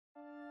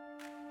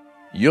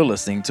You're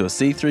listening to a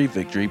C3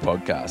 Victory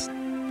podcast.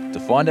 To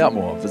find out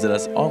more, visit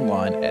us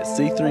online at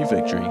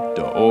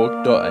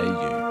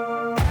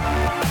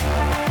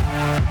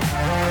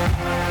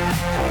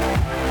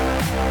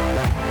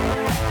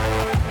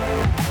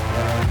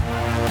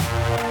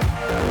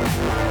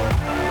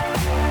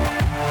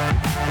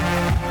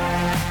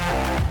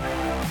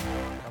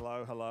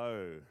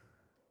Hello.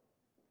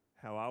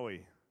 How are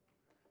we?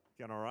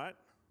 Going all right?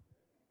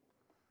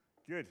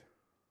 Good.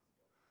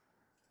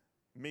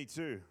 Me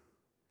too.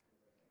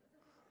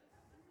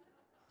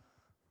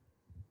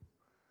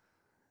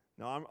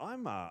 No,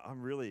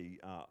 I'm really.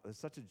 There's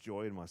such a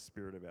joy in my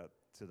spirit about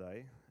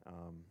today.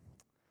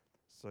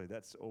 So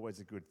that's always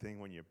a good thing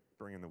when you're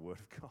bringing the Word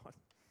of God,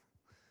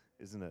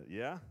 isn't it?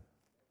 Yeah.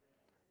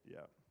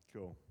 Yeah.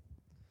 Cool.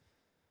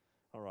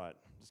 All right.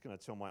 I'm just going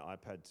to tell my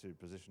iPad to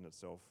position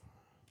itself.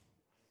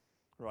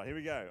 Right, here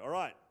we go. All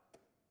right.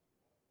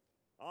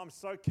 I'm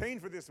so keen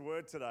for this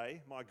word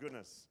today. My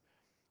goodness.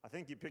 I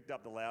think you picked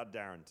up the loud,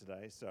 Darren,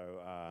 today,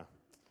 so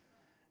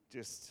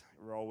just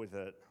roll with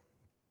it.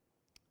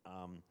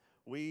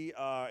 We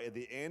are at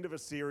the end of a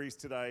series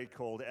today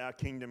called Our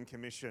Kingdom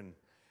Commission,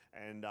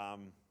 and I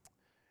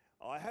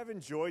have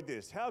enjoyed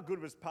this. How good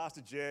was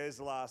Pastor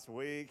Jez last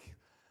week?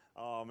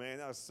 Oh, man,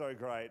 that was so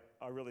great.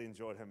 I really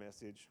enjoyed her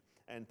message.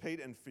 And Pete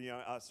and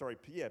Fiona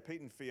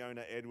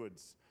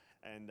Edwards,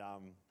 and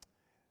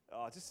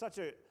just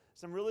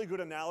some really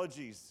good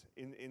analogies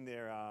in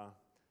their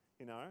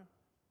in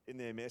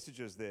their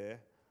messages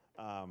there.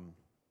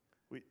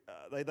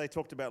 They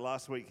talked about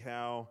last week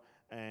how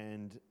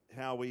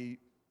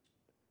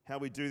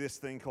we do this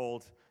thing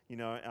called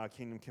our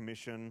Kingdom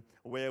Commission,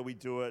 where we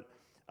do it,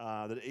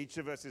 that each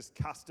of us is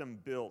custom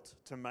built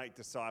to make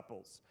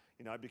disciples,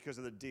 because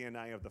of the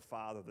DNA of the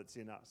Father that's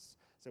in us.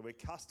 So we're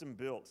custom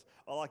built.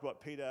 I like what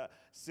Peter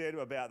said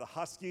about the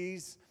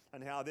Huskies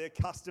and how they're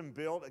custom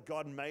built.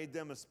 God made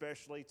them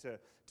especially to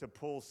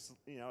pull,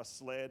 a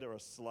sled or a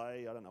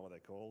sleigh. I don't know what they're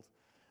called.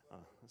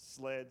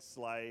 Sled,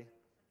 sleigh.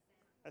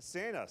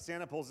 Santa.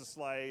 Santa pulls the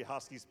sleigh.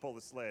 Huskies pull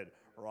the sled.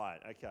 Right.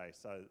 Okay.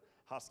 So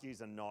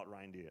Huskies are not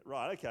reindeer.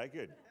 Right. Okay.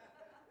 Good.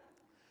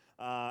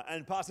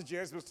 And Pastor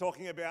Jez was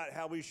talking about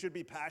how we should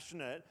be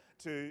passionate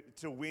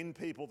to win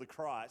people to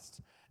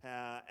Christ,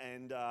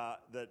 and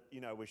that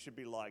we should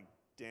be like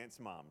dance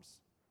mums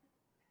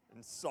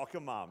and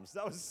soccer mums.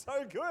 That was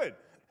so good.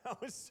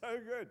 That was so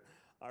good.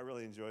 I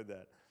really enjoyed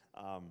that.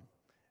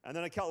 And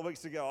then a couple of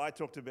weeks ago, I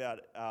talked about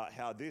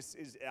how this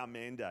is our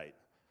mandate.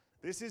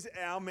 This is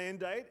our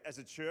mandate as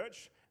a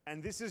church,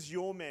 and this is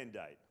your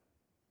mandate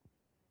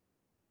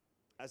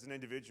as an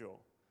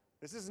individual.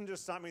 This isn't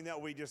just something that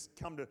we just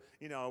come to,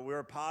 we're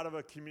a part of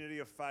a community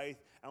of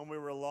faith and we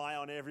rely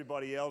on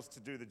everybody else to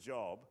do the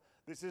job.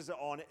 This is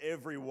on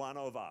every one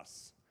of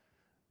us.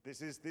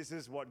 This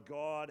is what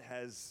God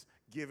has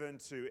given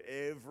to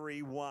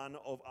every one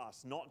of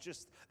us, not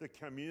just the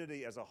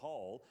community as a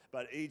whole,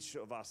 but each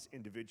of us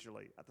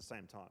individually at the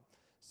same time.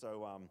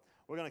 So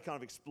we're going to kind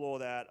of explore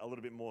that a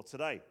little bit more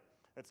today.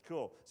 That's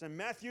cool. So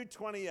Matthew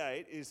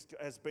 28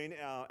 has been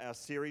our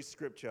series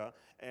scripture,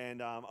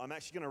 and I'm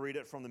actually going to read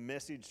it from the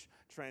Message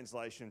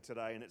translation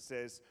today, and it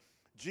says,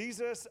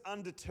 Jesus,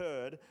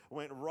 undeterred,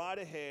 went right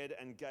ahead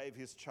and gave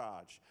his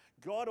charge.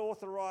 God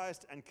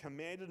authorized and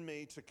commanded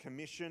me to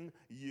commission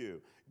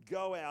you.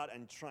 Go out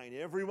and train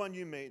everyone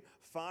you meet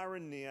far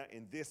and near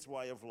in this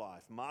way of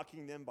life,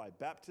 marking them by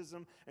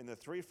baptism in the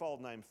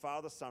threefold name,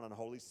 Father, Son, and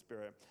Holy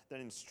Spirit.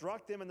 Then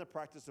instruct them in the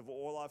practice of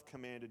all I've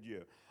commanded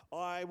you.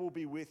 I will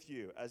be with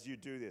you as you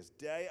do this,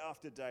 day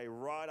after day,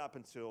 right up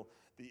until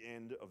the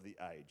end of the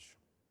age.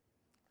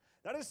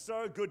 That is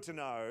so good to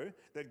know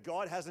that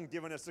God hasn't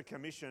given us a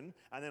commission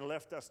and then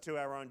left us to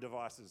our own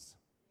devices.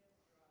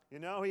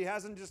 He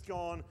hasn't just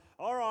gone,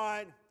 all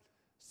right,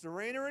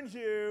 Serena and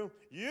Hugh,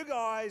 you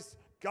guys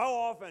go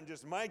off and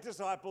just make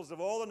disciples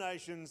of all the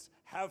nations,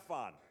 have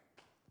fun.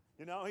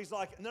 He's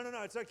like, no,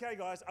 it's okay,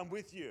 guys, I'm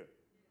with you.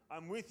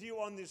 I'm with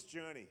you on this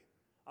journey.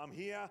 I'm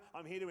here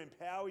to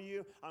empower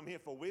you. I'm here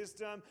for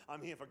wisdom.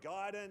 I'm here for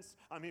guidance.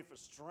 I'm here for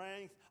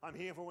strength. I'm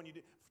here for when you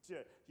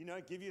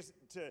give you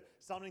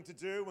something to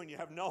do when you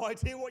have no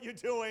idea what you're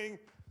doing.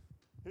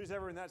 Who's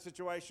ever in that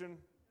situation?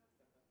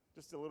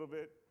 Just a little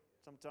bit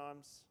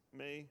sometimes,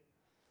 me.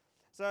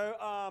 So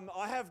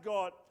I have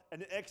got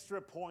an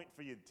extra point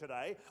for you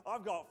today.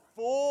 I've got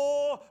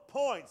 4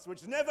 points,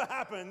 which never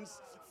happens.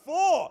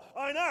 4!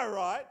 I know,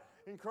 right?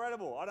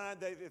 Incredible. I don't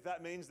know if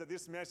that means that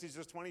this message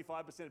is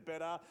 25%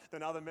 better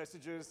than other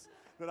messages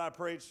that I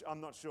preach.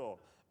 I'm not sure.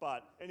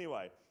 But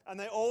anyway, and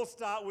they all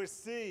start with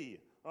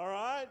C. All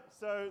right?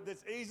 So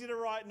it's easy to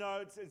write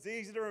notes. It's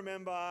easy to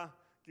remember.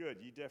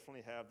 Good. You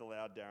definitely have the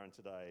loud Darren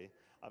today.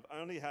 I've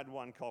only had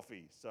 1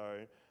 coffee.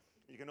 So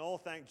you can all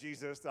thank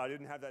Jesus that I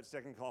didn't have that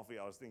second coffee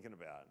I was thinking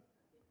about.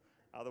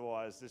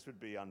 Otherwise, this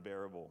would be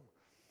unbearable.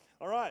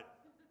 All right.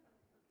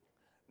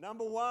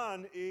 Number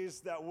 1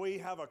 is that we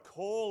have a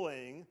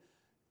calling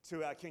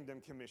to our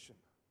Kingdom Commission.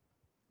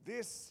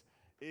 This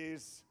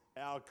is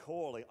our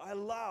calling. I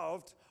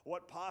loved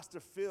what Pastor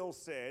Phil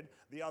said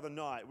the other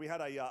night. We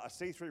had a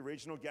C3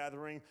 regional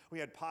gathering. We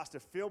had Pastor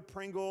Phil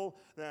Pringle,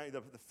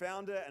 the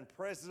founder and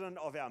president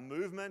of our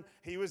movement.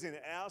 He was in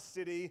our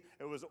city.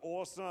 It was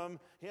awesome.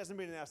 He hasn't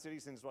been in our city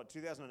since,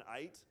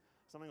 2008?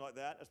 Something like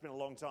that. It's been a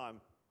long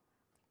time.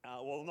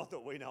 Well, not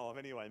that we know of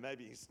anyway.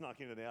 Maybe he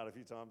snuck in and out a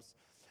few times.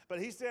 But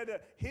he said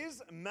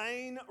his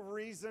main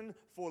reason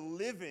for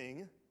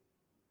living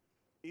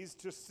is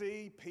to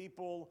see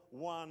people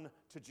won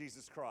to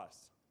Jesus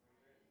Christ.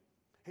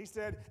 He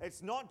said,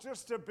 it's not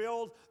just to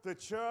build the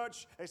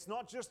church, it's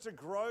not just to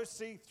grow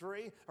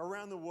C3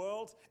 around the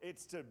world,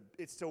 it's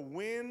to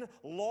win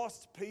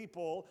lost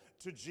people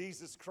to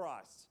Jesus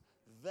Christ.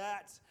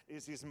 That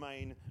is his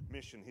main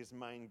mission, his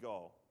main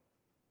goal.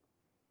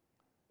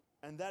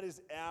 And that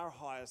is our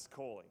highest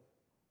calling.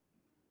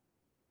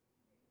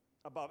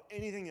 Above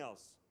anything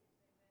else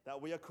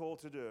that we are called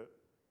to do.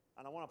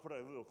 And I want to put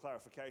a little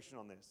clarification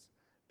on this.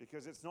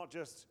 Because it's not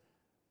just,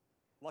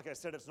 like I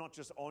said, it's not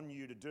just on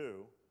you to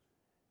do.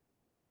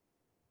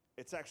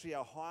 It's actually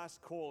our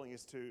highest calling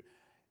is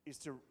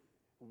to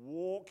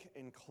walk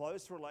in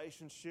close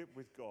relationship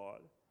with God,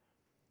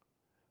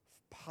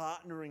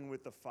 partnering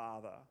with the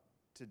Father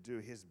to do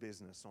his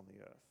business on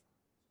the earth.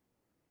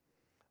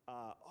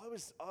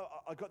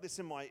 I got this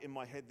in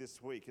my head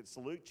this week. It's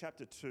Luke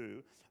chapter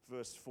 2,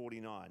 verse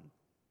 49.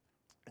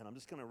 And I'm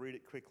just going to read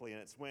it quickly.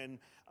 And it's when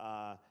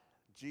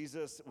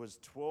Jesus was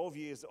 12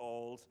 years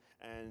old,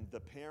 and the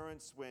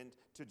parents went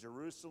to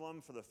Jerusalem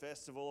for the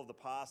festival of the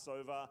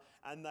Passover,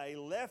 and they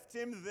left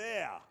him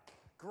there.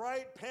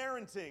 Great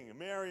parenting,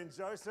 Mary and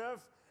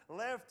Joseph.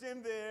 Left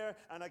him there,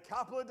 and a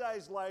couple of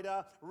days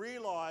later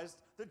realized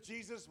that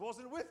Jesus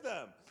wasn't with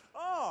them.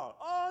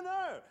 Oh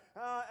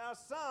no, our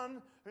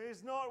son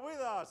is not with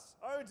us.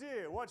 Oh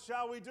dear, what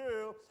shall we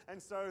do?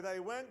 And so they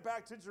went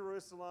back to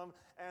Jerusalem,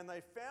 and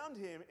they found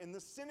him in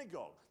the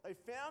synagogue. They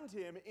found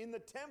him in the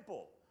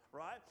temple.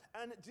 Right?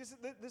 And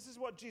this is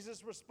what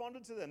Jesus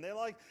responded to them. They're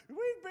like,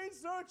 we've been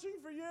searching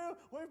for you.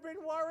 We've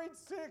been worried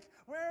sick.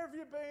 Where have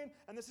you been?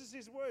 And this is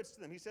his words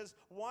to them. He says,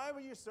 why were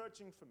you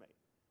searching for me?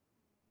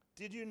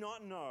 Did you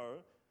not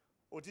know,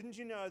 or didn't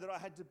you know that I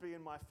had to be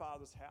in my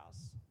Father's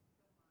house?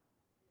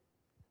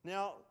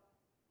 Now,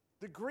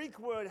 the Greek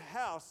word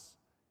house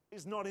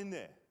is not in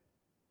there.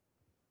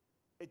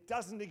 It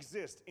doesn't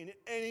exist in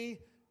any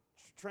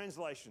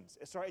translations.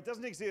 Sorry, it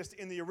doesn't exist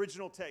in the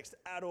original text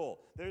at all.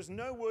 There's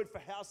no word for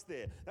house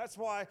there. That's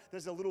why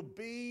there's a little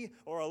B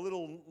or a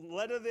little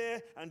letter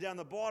there, and down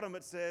the bottom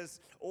it says,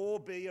 or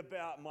be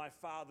about my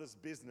Father's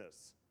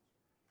business.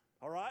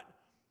 All right?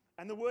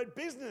 And the word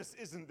business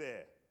isn't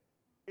there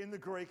in the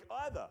Greek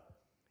either.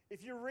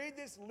 If you read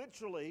this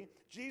literally,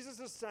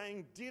 Jesus is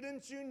saying,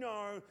 didn't you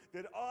know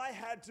that I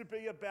had to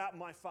be about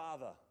my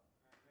Father?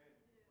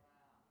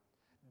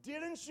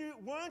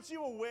 Weren't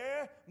you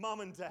aware, Mum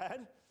and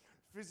Dad,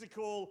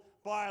 physical,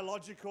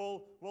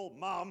 biological, well,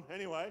 Mum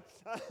anyway,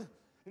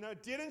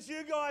 didn't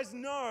you guys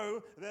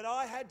know that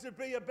I had to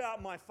be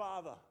about my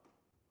Father?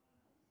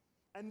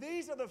 And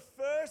these are the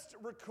first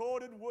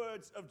recorded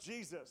words of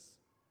Jesus.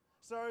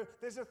 So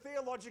there's a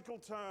theological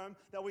term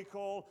that we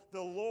call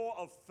the law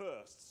of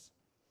firsts.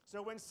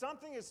 So when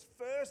something is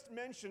first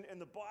mentioned in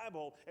the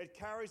Bible, it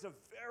carries a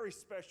very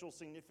special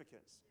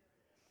significance.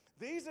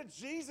 These are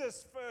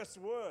Jesus' first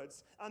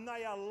words, and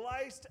they are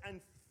laced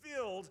and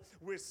filled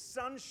with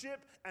sonship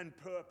and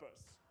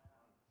purpose.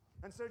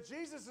 And so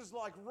Jesus is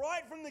like,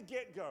 right from the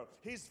get-go,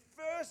 his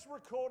first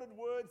recorded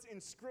words in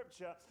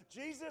Scripture,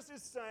 Jesus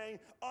is saying,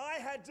 I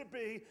had to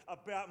be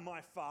about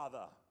my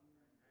Father.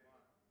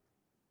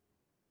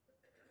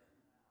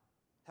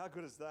 How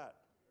good is that?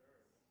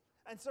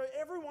 And so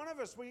every one of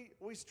us,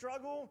 we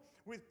struggle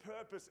with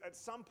purpose at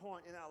some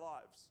point in our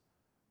lives.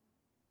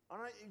 I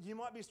know you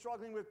might be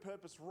struggling with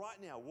purpose right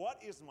now.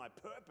 What is my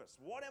purpose?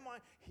 What am I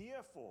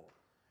here for?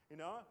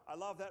 I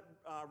love that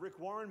Rick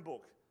Warren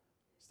book.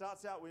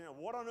 Starts out with,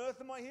 what on earth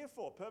am I here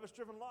for?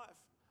 Purpose-driven life.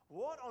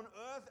 What on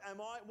earth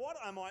am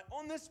I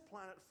on this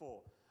planet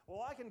for?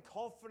 Well, I can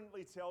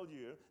confidently tell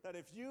you that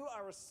if you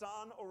are a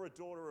son or a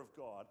daughter of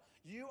God,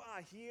 you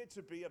are here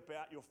to be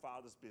about your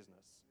Father's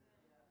business.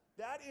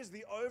 That is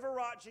the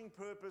overarching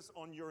purpose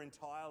on your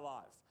entire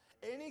life.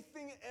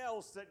 Anything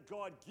else that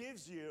God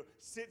gives you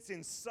sits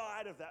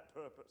inside of that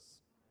purpose.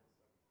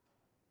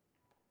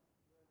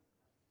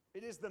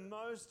 It is the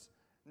most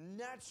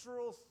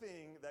natural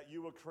thing that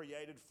you were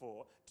created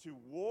for, to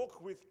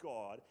walk with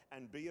God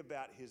and be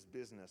about his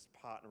business,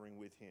 partnering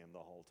with him the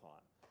whole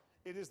time.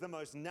 It is the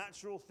most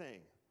natural thing.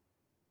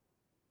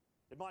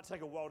 It might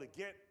take a while to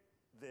get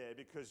there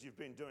because you've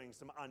been doing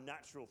some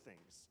unnatural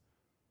things,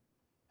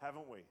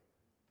 haven't we?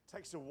 It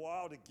takes a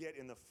while to get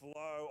in the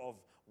flow of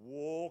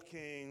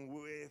walking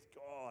with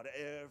God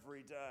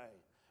every day.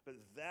 But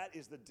that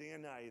is the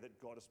DNA that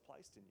God has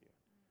placed in you.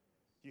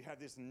 You have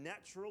this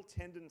natural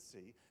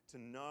tendency to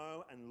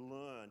know and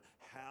learn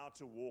how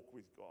to walk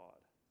with God.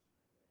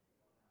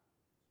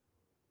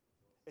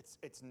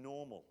 It's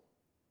normal.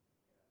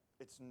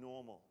 It's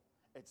normal.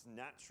 It's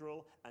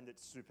natural and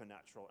it's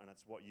supernatural, and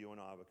it's what you and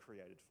I were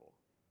created for.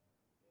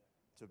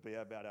 to be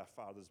about our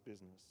Father's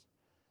business.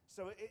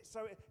 So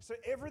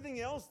everything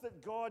else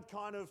that God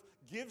kind of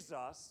gives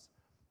us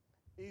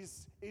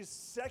is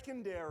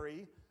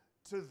secondary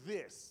to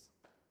this.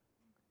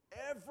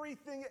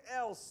 Everything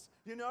else,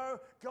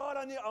 God,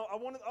 I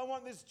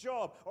want this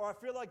job, or I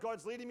feel like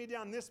God's leading me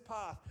down this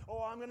path,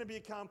 or I'm going to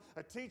become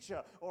a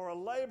teacher or a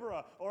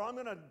laborer, or I'm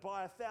going to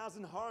buy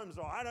 1,000 homes,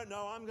 or I don't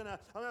know, I'm going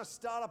to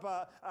start up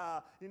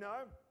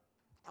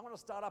I want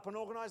to start up an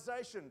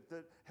organization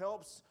that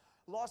helps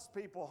lost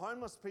people,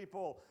 homeless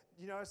people,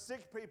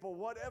 sick people,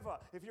 whatever.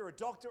 If you're a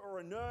doctor or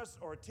a nurse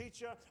or a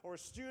teacher or a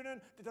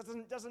student, it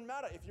doesn't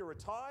matter. If you're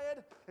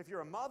retired, if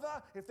you're a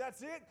mother, if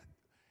that's it,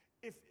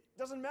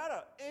 doesn't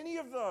matter. Any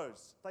of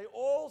those, they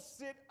all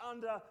sit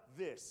under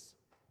this.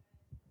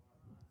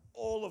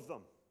 All of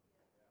them.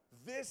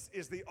 This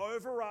is the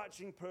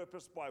overarching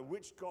purpose by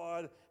which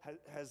God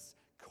has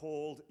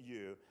called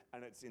you,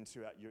 and it's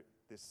into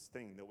this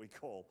thing that we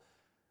call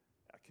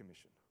our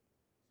commission.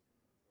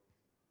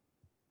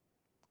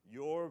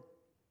 Your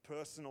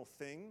personal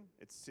thing,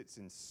 it sits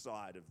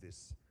inside of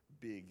this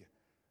big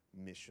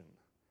mission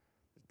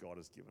that God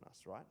has given us,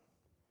 right?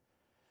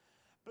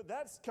 But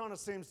that kind of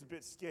seems a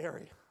bit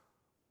scary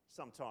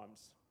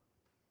sometimes.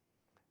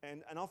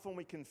 And often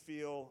we can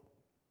feel,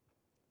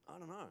 I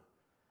don't know,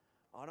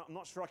 I'm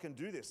not sure I can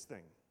do this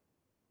thing.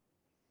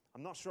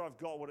 I'm not sure I've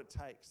got what it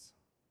takes.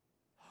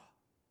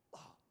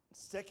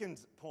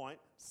 Second point,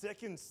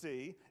 second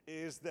C,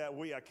 is that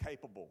we are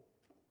capable.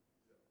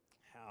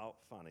 How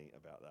funny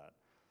about that?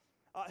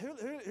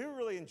 Who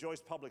really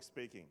enjoys public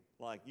speaking?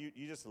 Like,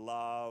 you just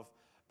love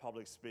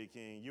public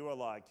speaking. You are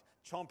like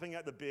chomping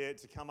at the bit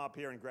to come up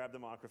here and grab the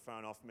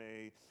microphone off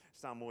me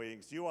some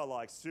weeks. You are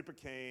like super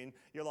keen.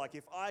 You're like,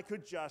 if I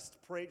could just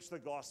preach the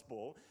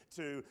gospel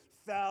to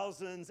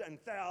thousands and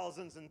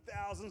thousands and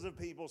thousands of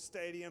people,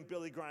 stadium,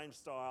 Billy Graham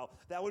style,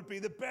 that would be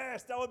the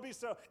best. That would be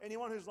so.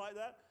 Anyone who's like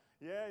that?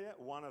 Yeah,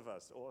 one of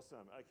us.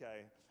 Awesome.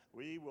 Okay,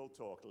 we will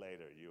talk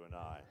later, you and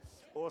I.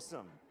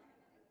 Awesome.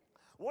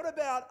 What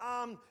about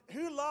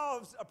who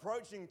loves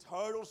approaching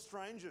total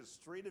strangers,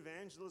 street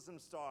evangelism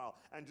style,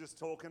 and just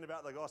talking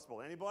about the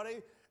gospel?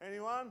 Anybody?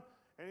 Anyone?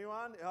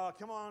 Oh,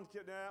 come on.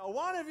 Oh,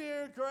 one of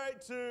you.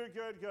 Great. Two.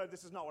 Good.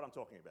 This is not what I'm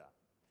talking about.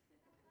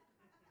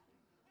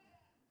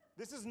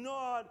 This is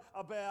not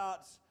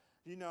about,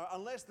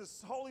 unless the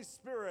Holy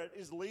Spirit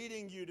is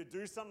leading you to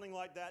do something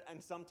like that,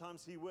 and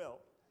sometimes He will.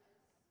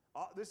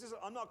 This is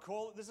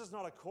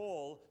not a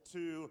call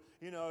to,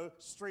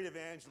 street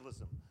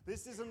evangelism.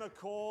 This isn't a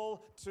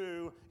call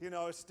to,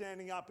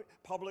 standing up,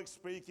 public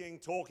speaking,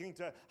 talking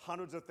to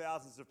hundreds of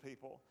thousands of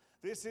people.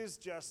 This is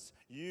just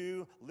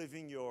you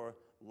living your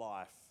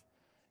life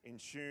in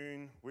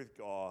tune with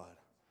God,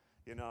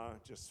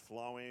 just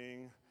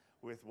flowing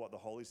with what the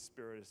Holy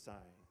Spirit is saying.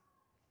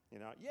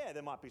 Yeah,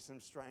 there might be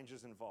some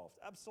strangers involved.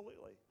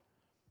 Absolutely.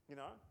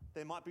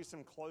 There might be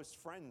some close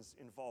friends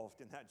involved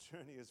in that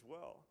journey as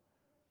well.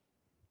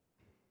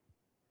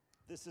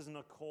 This isn't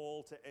a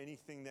call to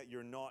anything that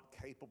you're not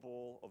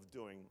capable of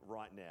doing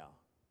right now.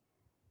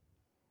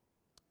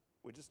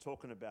 We're just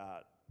talking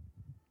about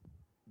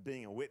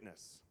being a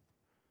witness.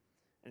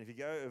 And if you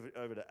go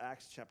over to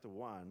Acts chapter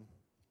 1,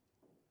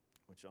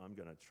 which I'm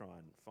going to try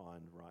and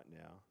find right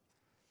now.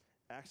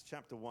 Acts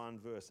chapter 1,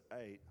 verse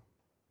 8.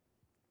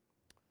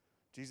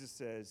 Jesus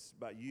says,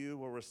 "But you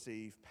will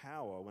receive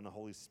power when the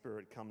Holy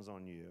Spirit comes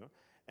on you,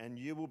 and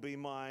you will be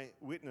my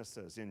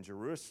witnesses in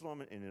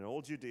Jerusalem and in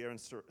all Judea and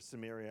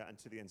Samaria and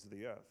to the ends of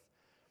the earth."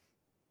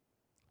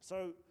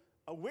 So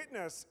a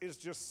witness is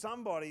just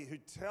somebody who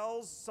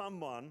tells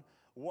someone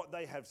what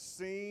they have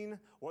seen,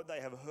 what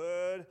they have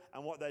heard,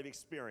 and what they've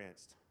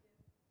experienced.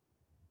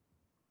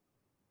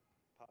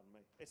 Pardon me.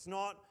 It's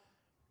not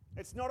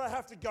I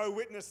have to go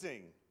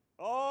witnessing.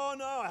 Oh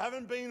no, I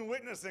haven't been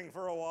witnessing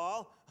for a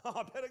while.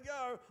 I better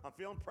go. I'm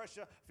feeling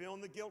pressure,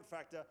 feeling the guilt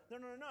factor.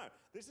 No.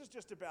 This is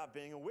just about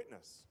being a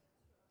witness.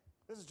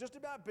 This is just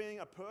about being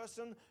a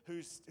person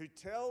who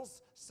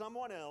tells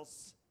someone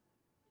else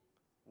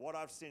what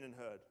I've seen and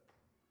heard.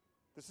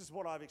 This is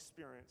what I've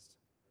experienced.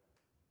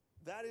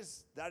 That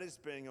is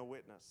being a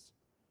witness.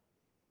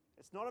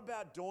 It's not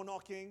about door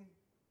knocking.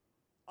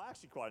 I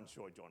actually quite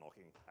enjoy door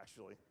knocking,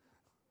 actually.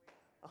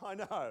 I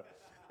know.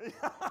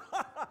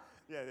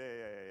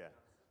 Yeah.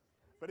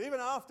 But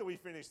even after we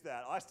finished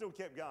that, I still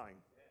kept going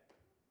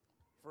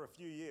for a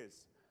few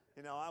years.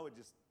 I would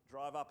just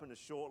drive up into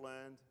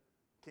Shortland,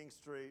 King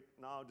Street,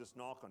 and I would just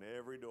knock on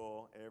every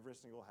door, every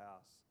single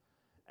house,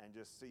 and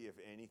just see if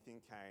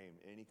anything came,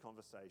 any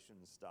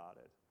conversations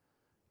started.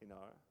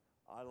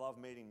 I love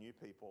meeting new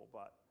people,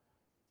 but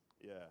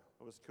yeah,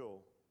 it was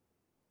cool.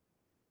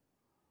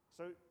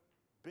 So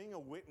being a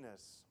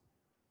witness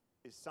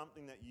is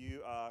something that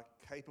you are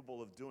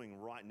capable of doing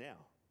right now.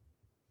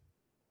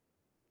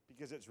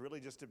 Because it's really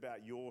just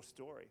about your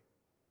story.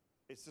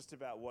 It's just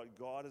about what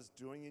God is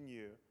doing in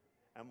you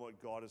and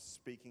what God is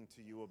speaking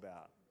to you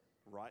about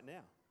right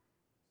now.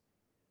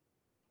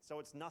 So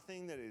it's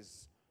nothing that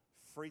is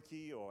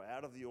freaky or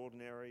out of the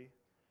ordinary.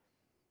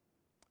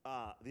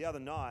 The other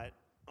night,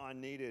 I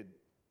needed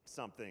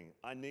something.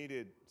 I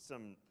needed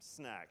some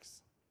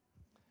snacks.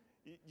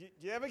 Do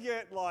you ever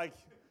get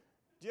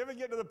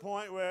to the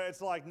point where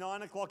it's like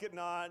 9 o'clock at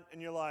night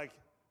and you're like,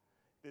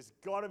 there's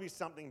got to be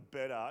something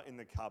better in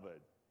the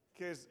cupboard?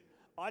 Because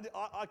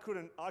I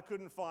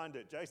couldn't find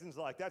it. Jason's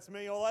like, that's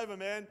me all over,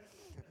 man.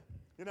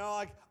 You know,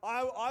 like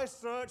I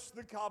searched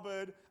the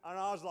cupboard and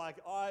I was like,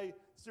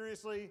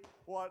 seriously,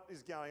 what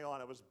is going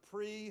on? It was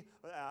pre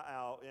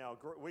our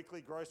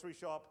weekly grocery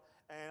shop,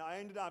 and I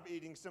ended up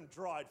eating some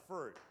dried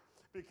fruit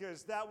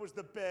because that was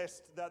the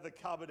best that the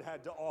cupboard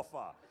had to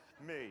offer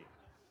me.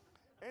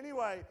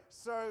 Anyway,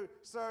 so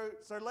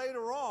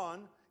later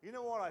on, you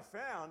know what I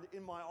found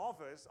in my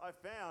office? I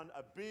found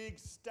a big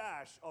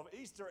stash of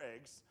Easter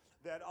eggs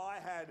that I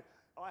had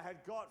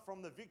got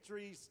from the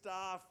Victory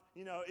staff,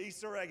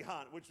 Easter egg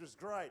hunt, which was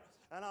great.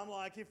 And I'm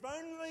like, if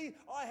only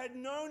I had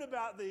known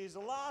about these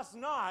last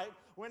night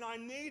when I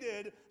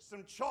needed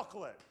some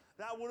chocolate,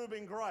 that would have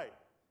been great.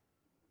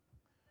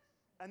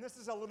 And this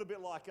is a little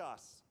bit like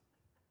us.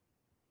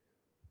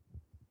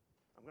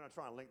 I'm going to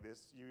try and link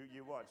this.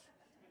 You watch.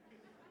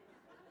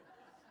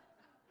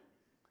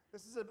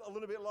 This is a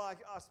little bit like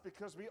us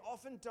because we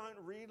often don't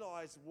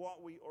realize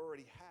what we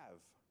already have.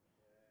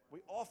 We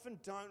often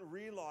don't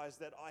realize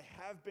that I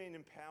have been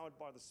empowered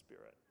by the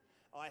Spirit.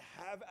 I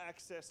have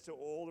access to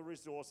all the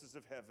resources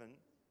of heaven.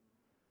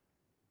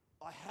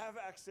 I have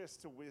access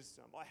to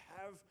wisdom.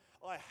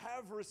 I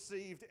have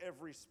received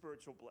every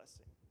spiritual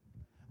blessing.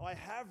 I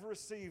have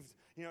received,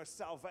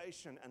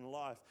 salvation and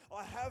life.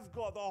 I have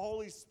got the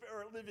Holy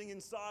Spirit living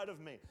inside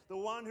of me. The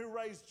one who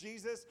raised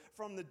Jesus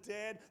from the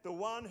dead, the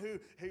one who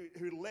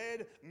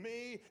led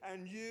me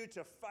and you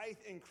to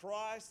faith in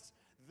Christ.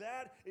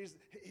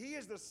 He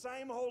is the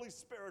same Holy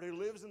Spirit who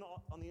lives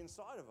on the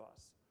inside of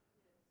us.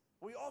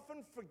 We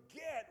often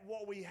forget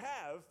what we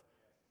have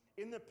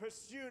in the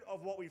pursuit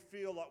of what we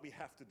feel like we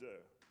have to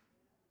do.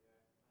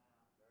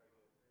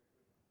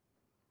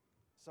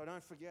 So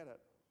don't forget it.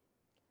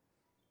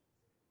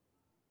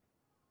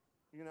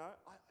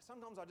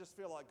 Sometimes I just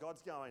feel like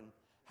God's going,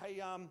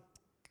 hey,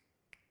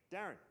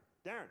 Darren,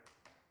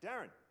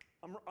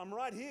 I'm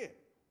right here.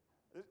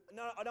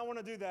 No, I don't want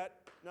to do that.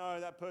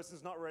 No, that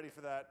person's not ready for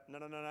that. No.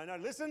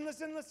 Listen.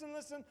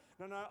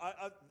 No,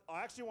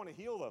 I actually want to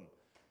heal them.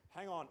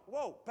 Hang on.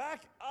 Whoa,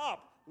 back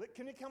up.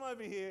 Can you come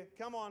over here?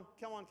 Come on,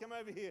 come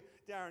over here.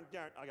 Darren.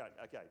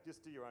 Okay,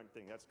 just do your own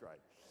thing. That's great.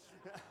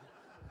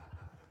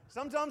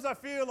 Sometimes I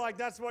feel like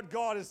that's what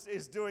God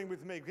is doing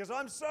with me because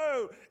I'm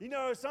so,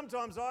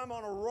 sometimes I'm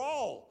on a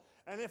roll.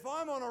 And if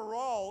I'm on a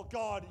roll,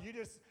 God,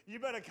 you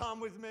better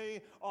come with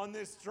me on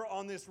this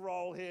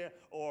roll here,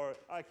 or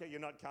okay, you're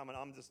not coming,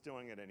 I'm just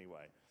doing it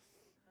anyway.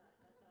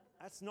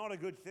 That's not a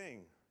good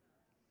thing.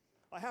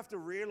 I have to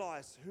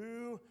realize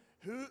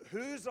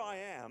whose I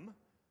am,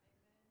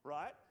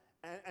 right?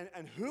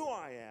 And who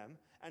I am,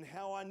 and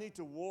how I need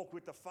to walk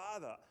with the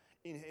Father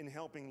in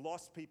helping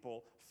lost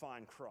people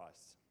find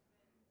Christ.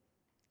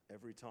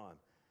 Every time.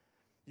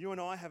 You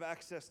and I have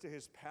access to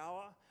his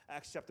power.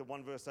 Acts chapter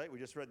 1 verse 8, we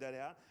just read that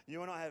out.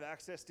 You and I have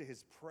access to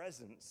his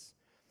presence.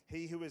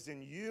 He who is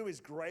in you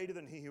is greater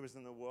than he who is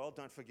in the world.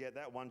 Don't forget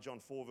that, 1 John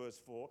 4 verse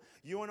 4.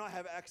 You and I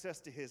have access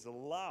to his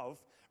love.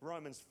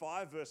 Romans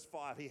 5 verse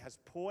 5, he has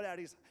poured out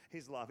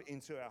his love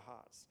into our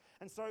hearts.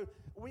 And so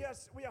we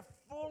are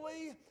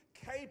fully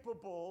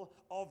capable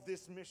of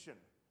this mission.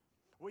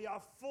 We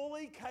are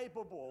fully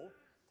capable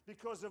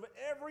because of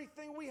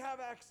everything we have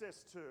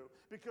access to,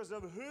 because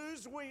of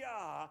whose we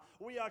are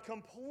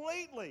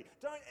completely,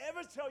 don't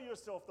ever tell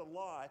yourself the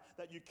lie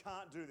that you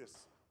can't do this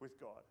with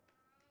God.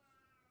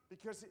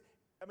 Because,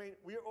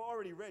 we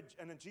already read,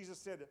 and then Jesus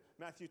said,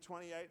 Matthew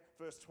 28,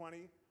 verse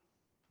 20,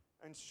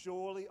 and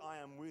surely I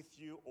am with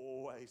you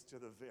always to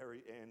the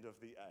very end of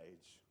the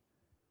age.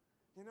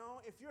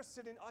 If you're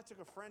sitting, I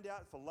took a friend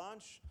out for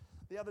lunch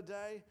the other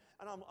day,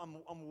 and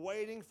I'm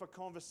waiting for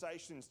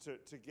conversations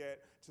to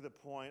get to the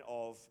point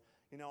of,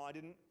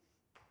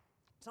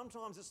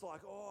 sometimes it's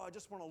like, I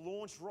just want to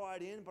launch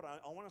right in, but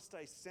I want to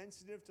stay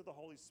sensitive to the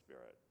Holy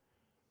Spirit.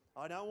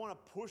 I don't want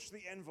to push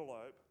the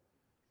envelope.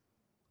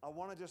 I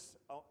want to just,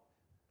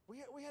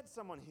 we had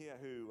someone here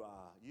who,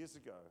 years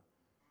ago,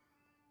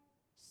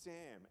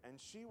 Sam, and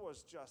she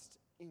was just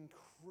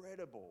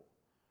incredible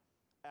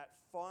at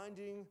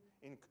finding,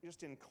 in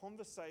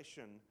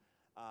conversation,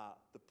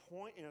 the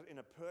point in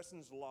a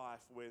person's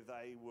life where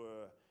they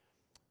were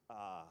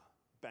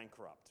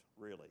bankrupt,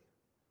 really,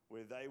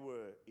 where they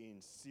were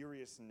in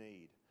serious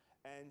need.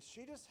 And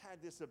she just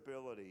had this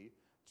ability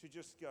to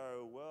just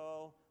go,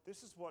 well,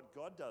 this is what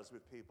God does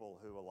with people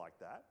who are like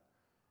that.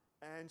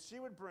 And she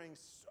would bring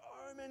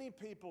so many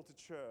people to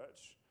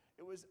church.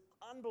 It was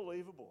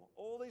unbelievable.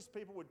 All these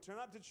people would turn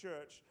up to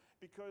church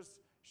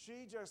because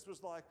she just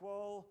was like,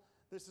 well,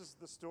 this is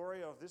the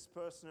story of this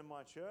person in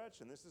my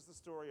church, and this is the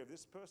story of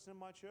this person in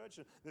my church,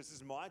 and this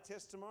is my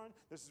testimony.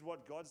 This is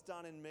what God's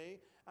done in me.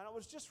 And it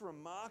was just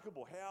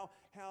remarkable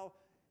how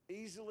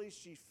easily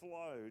she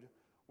flowed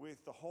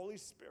with the Holy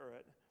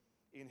Spirit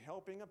in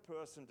helping a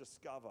person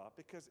discover,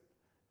 because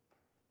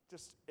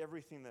just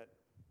everything that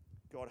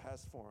God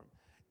has for him.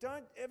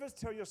 Don't ever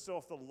tell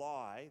yourself the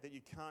lie that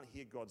you can't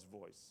hear God's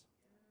voice.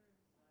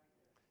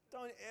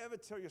 Don't ever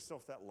tell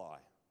yourself that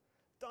lie.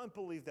 Don't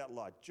believe that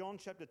lie. John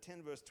chapter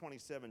 10, verse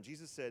 27,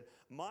 Jesus said,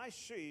 "My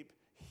sheep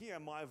hear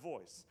my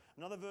voice."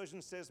 Another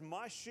version says,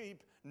 "My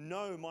sheep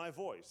know my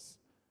voice."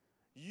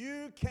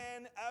 You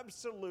can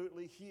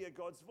absolutely hear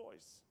God's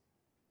voice.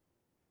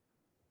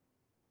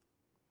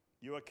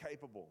 You are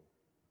capable.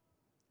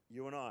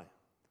 You and I.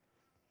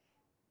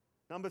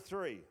 Number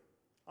 3,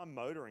 I'm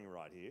motoring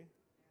right here.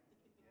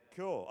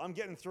 Cool. I'm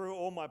getting through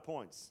all my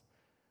points.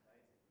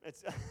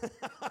 It's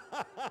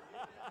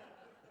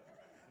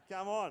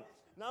Come on.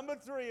 Number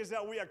 3 is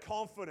that we are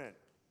confident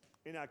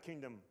in our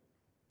kingdom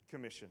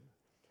commission.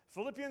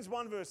 Philippians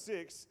 1 verse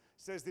 6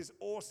 says this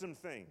awesome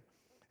thing.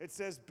 It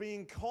says,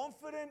 "Being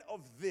confident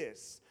of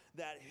this,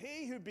 that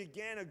he who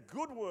began a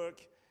good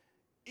work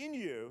in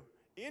you,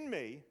 in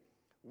me,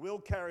 will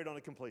carry it on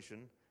to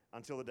completion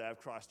until the day of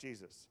Christ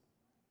Jesus."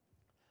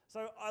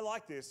 So I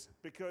like this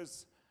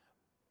because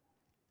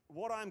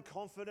what I'm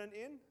confident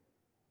in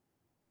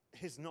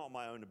is not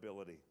my own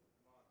ability.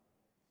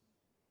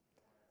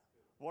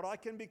 What I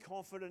can be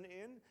confident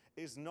in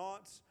is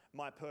not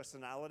my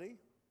personality,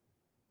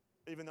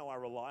 even though I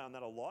rely on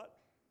that a lot.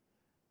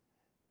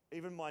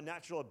 Even my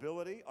natural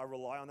ability, I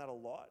rely on that a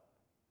lot.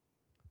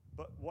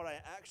 But what I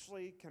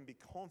actually can be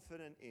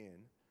confident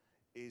in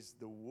is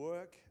the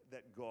work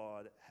that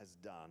God has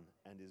done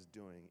and is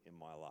doing in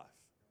my life.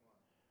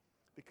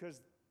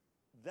 Because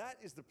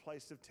that is the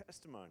place of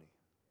testimony.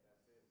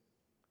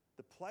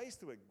 The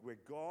place where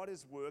God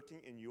is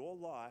working in your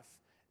life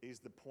is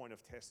the point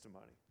of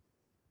testimony.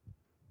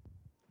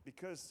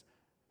 Because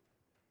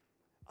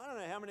I don't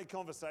know how many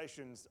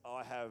conversations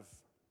I have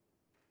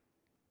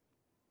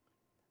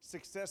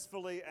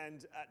successfully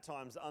and at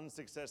times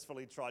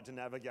unsuccessfully tried to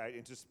navigate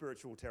into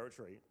spiritual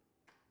territory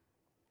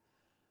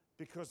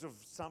because of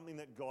something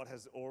that God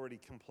has already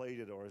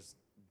completed or is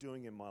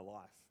doing in my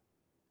life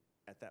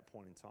at that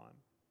point in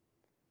time.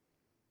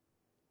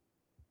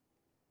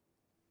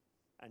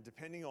 And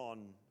depending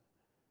on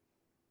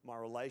my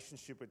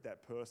relationship with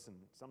that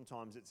person,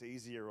 sometimes it's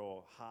easier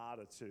or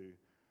harder to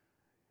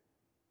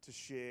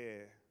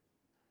share,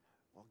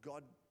 well,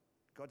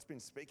 God's been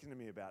speaking to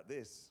me about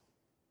this,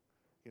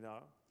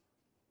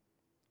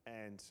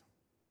 and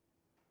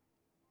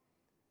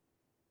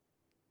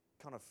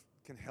kind of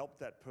can help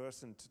that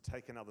person to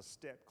take another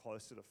step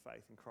closer to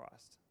faith in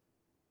Christ,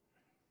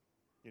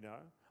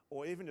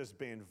 or even just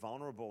being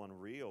vulnerable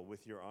and real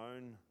with your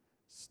own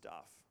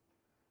stuff,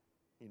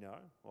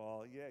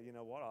 well, yeah, you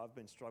know what, I've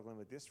been struggling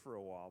with this for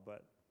a while,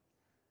 but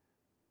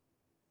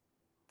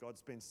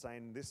God's been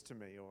saying this to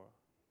me,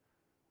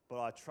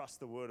 but I trust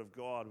the word of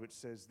God which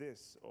says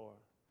this, or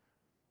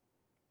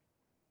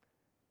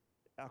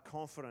our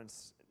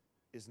confidence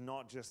is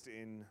not just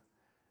in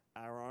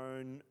our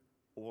own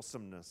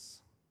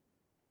awesomeness,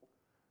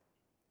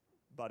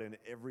 but in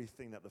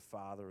everything that the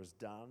Father has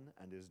done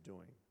and is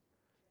doing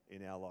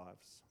in our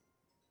lives.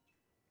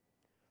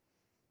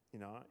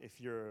 If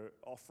you're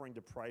offering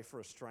to pray for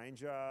a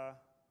stranger,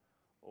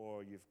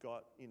 or you've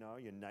got,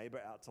 your neighbor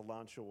out to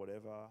lunch or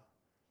whatever,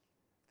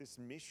 this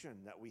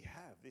mission that we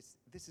have,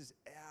 this is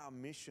our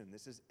mission.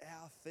 This is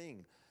our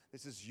thing.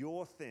 This is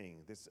your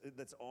thing.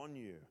 That's on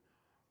you.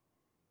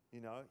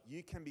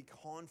 You can be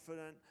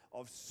confident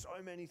of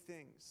so many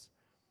things.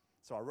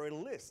 So I wrote a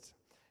list.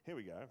 Here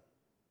we go.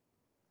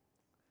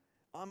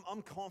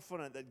 I'm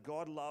confident that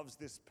God loves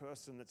this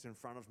person that's in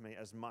front of me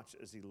as much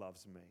as he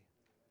loves me.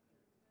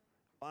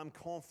 I'm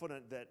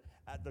confident that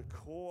at the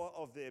core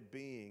of their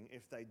being,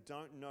 if they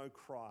don't know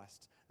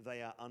Christ,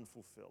 they are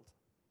unfulfilled.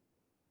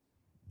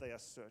 They are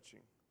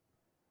searching.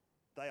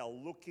 They are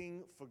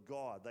looking for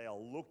God. They are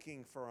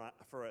looking for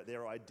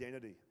their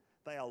identity.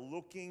 They are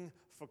looking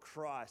for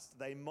Christ.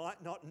 They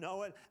might not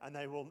know it, and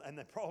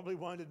they probably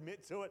won't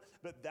admit to it,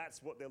 but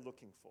that's what they're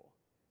looking for.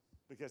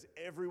 Because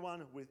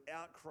everyone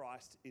without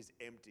Christ is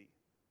empty.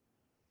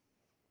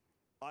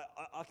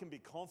 I can be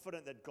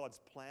confident that God's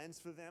plans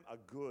for them are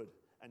good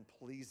and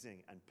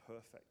pleasing and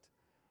perfect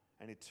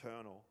and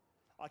eternal.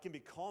 I can be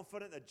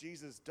confident that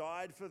Jesus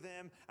died for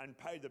them and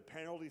paid the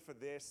penalty for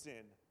their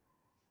sin.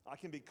 I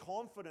can be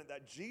confident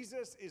that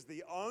Jesus is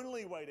the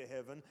only way to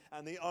heaven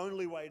and the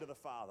only way to the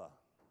Father.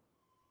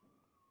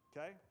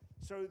 Okay?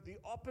 So the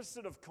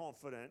opposite of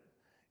confident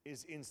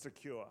is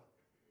insecure,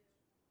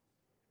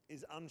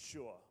 is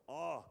unsure.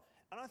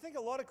 And I think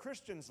a lot of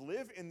Christians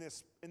live in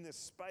this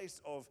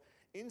space of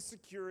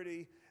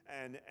insecurity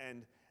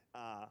and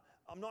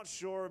I'm not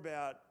sure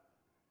about,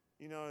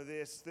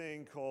 this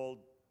thing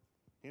called,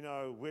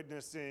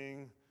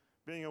 witnessing,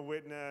 being a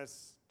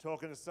witness,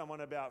 talking to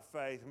someone about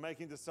faith,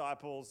 making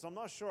disciples. So I'm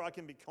not sure I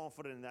can be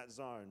confident in that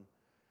zone.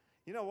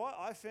 You know what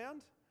I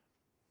found?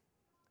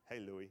 Hey,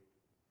 Louis.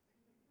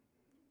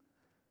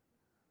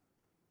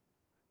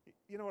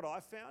 You know what I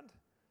found?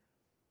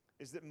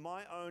 Is that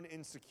my own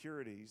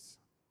insecurities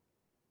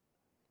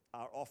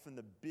are often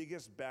the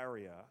biggest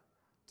barrier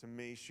to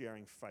me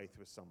sharing faith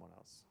with someone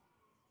else.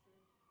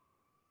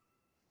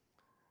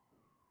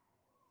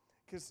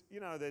 Because,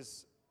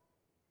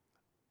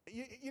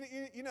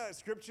 You know that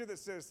scripture that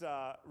says,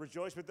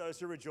 rejoice with those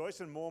who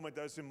rejoice and mourn with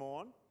those who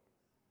mourn?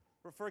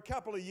 But for a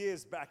couple of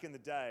years back in the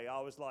day,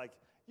 I was like,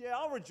 yeah,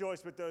 I'll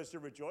rejoice with those who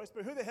rejoice,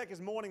 but who the heck is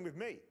mourning with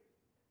me?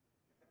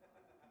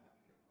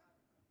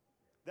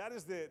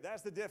 That's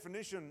the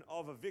definition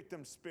of a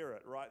victim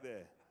spirit right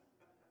there.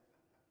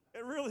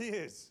 It really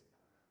is.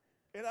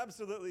 It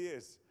absolutely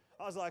is.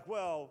 I was like,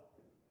 well,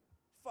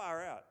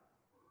 far out.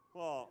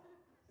 Well,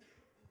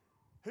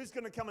 who's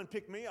going to come and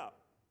pick me up?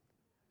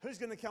 Who's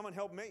going to come and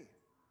help me?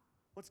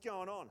 What's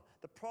going on?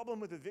 The problem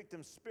with the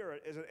victim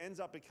spirit is it ends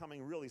up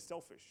becoming really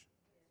selfish.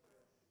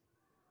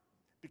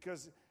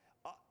 Because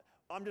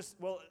I'm just,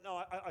 well,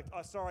 no,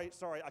 sorry,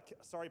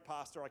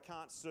 Pastor, I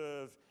can't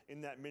serve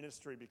in that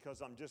ministry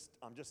because I'm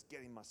just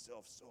getting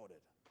myself sorted.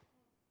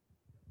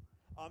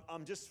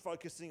 I'm just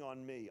focusing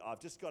on me. I've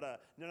just got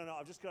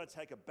to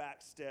take a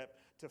back step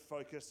to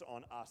focus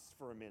on us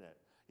for a minute.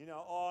 You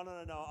know,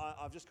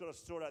 I've just got to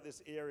sort out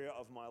this area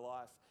of my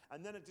life.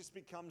 And then it just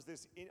becomes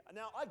this.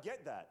 Now, I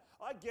get that.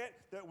 I get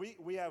that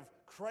we have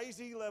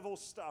crazy level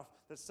stuff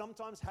that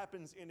sometimes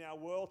happens in our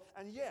world.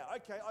 And yeah,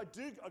 okay, I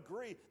do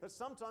agree that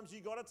sometimes you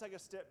got to take a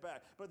step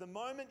back. But the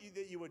moment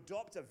that you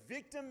adopt a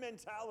victim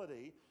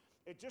mentality,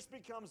 it just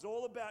becomes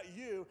all about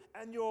you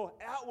and your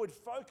outward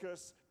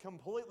focus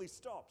completely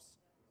stops.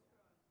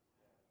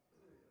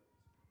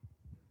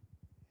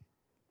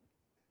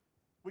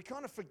 We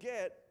kind of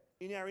forget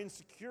in our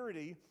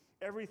insecurity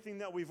everything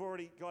that we've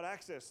already got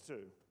access to.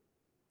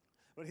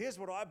 But here's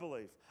what I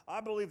believe.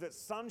 I believe that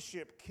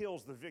sonship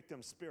kills the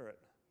victim spirit.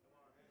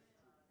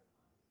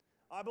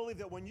 I believe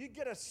that when you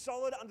get a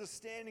solid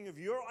understanding of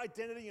your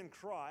identity in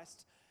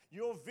Christ,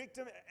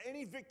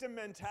 any victim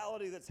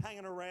mentality that's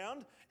hanging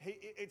around,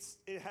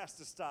 it has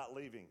to start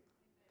leaving.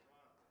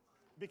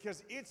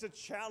 Because it's a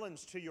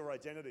challenge to your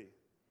identity.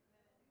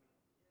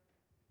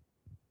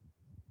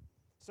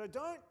 So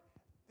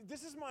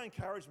this is my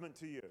encouragement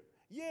to you.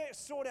 Yeah,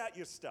 sort out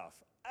your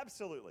stuff.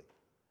 Absolutely.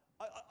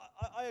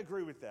 I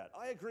agree with that.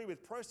 I agree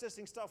with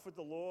processing stuff with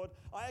the Lord.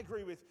 I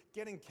agree with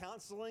getting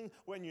counseling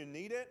when you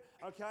need it,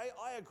 okay?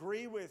 I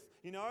agree with,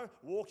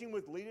 walking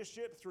with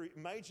leadership through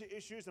major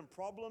issues and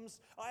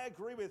problems. I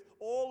agree with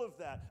all of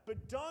that.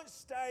 But don't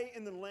stay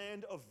in the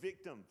land of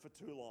victim for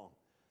too long.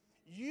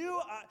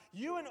 You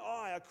and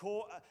I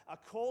are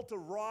called to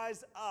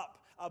rise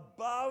up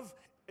above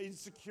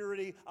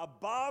insecurity,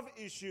 above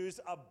issues,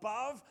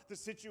 above the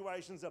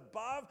situations,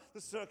 above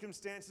the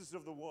circumstances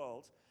of the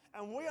world.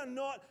 And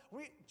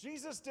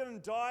Jesus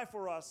didn't die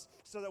for us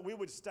so that we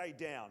would stay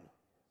down.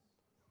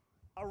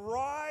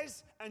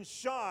 Arise and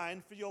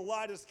shine, for your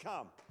light has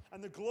come,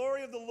 and the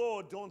glory of the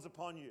Lord dawns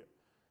upon you.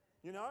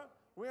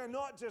 We are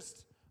not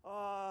just,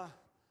 I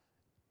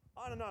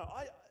don't know,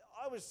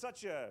 I was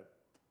such a,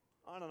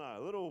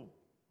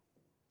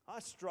 I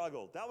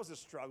struggled. That was a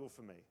struggle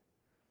for me.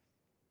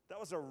 That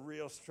was a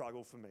real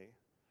struggle for me.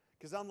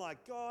 Because I'm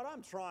like, God,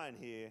 I'm trying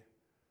here.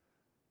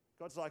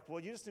 God's like, well,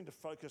 you just need to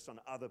focus on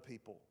other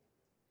people.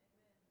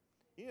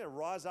 You need to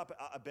rise up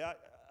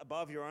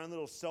above your own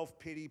little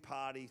self-pity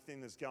party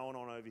thing that's going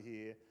on over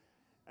here.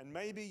 And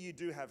maybe you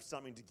do have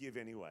something to give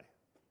anyway.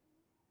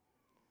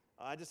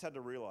 I just had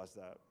to realize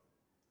that.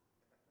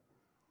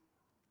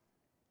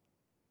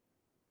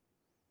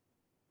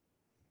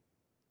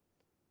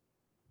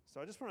 So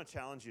I just want to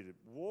challenge you to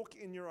walk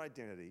in your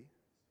identity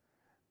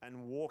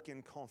and walk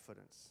in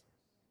confidence.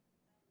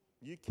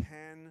 You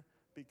can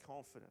be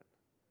confident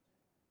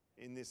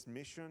in this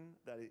mission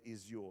that it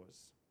is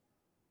yours.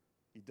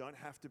 You don't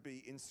have to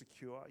be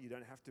insecure. You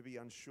don't have to be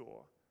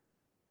unsure.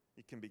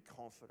 You can be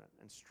confident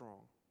and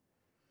strong.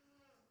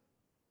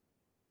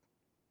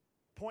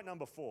 Point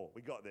number 4,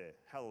 we got there.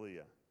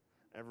 Hallelujah.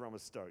 Everyone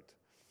was stoked.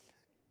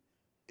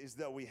 Is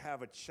that we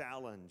have a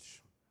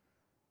challenge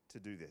to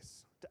do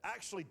this, to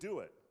actually do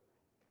it,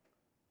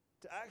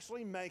 to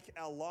actually make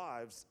our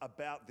lives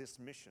about this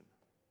mission.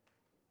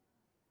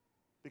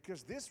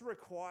 Because this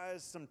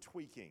requires some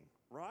tweaking,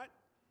 right?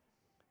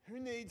 Who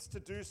needs to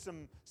do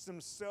some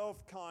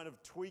self kind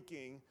of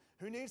tweaking?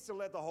 Who needs to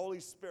let the Holy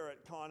Spirit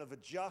kind of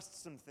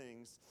adjust some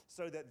things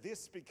so that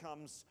this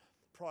becomes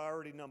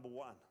priority number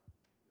 1?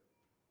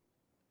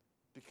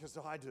 Because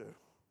I do.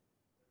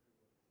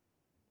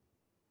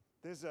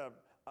 There's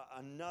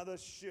another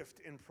shift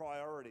in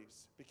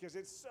priorities because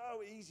it's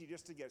so easy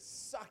just to get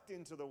sucked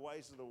into the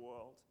ways of the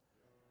world.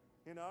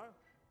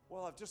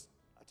 Well, I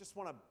just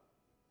want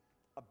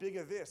a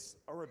bigger this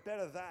or a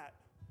better that.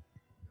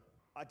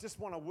 I just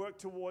want to work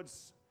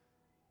towards,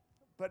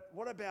 but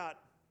what about,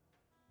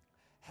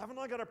 haven't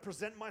I got to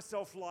present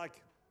myself like,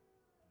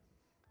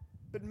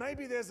 but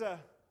maybe there's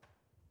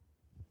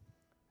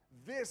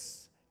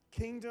this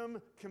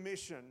kingdom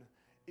commission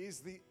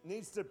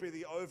needs to be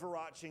the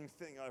overarching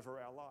thing over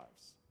our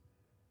lives.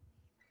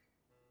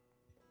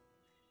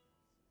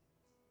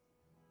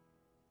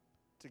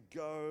 To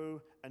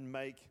go and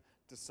make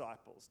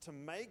disciples, to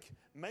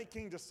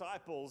making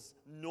disciples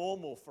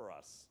normal for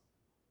us.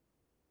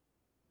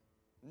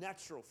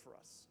 Natural for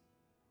us.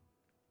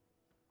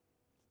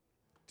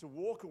 To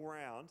walk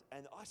around,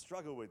 and I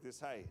struggle with this,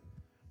 hey.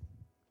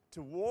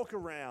 to walk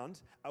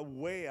around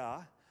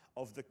aware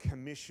of the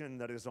commission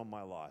that is on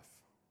my life.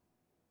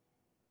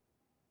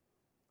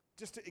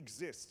 Just to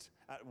exist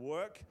at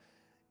work,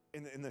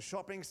 in the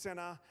shopping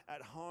center,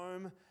 at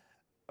home,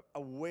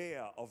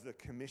 aware of the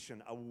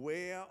commission,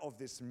 aware of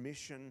this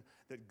mission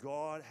that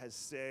God has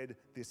said,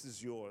 this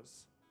is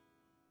yours.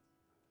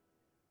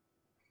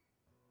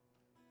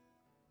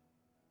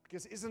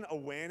 Because isn't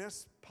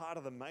awareness part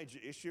of the major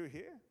issue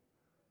here?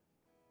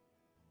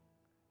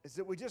 Is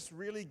that we just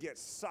really get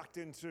sucked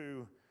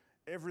into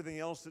everything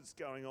else that's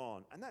going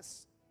on. And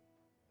that's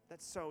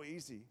so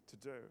easy to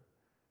do.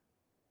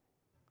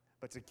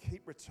 But to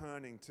keep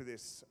returning to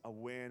this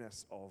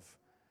awareness of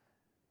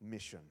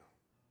mission,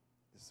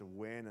 this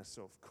awareness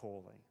of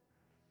calling.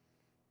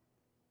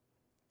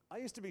 I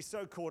used to be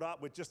so caught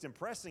up with just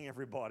impressing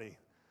everybody.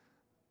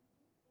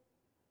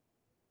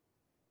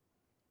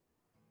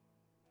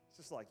 It's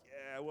just like,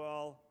 yeah,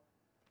 well,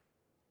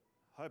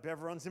 hope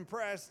everyone's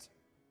impressed.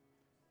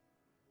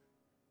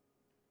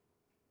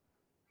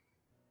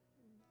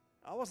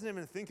 I wasn't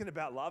even thinking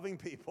about loving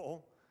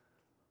people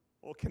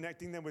or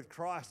connecting them with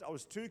Christ. I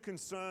was too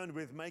concerned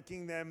with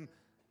making them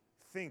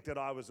think that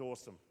I was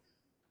awesome.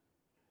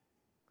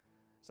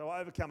 So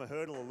I overcame a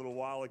hurdle a little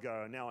while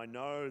ago, and now I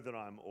know that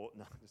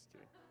no, just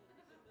kidding.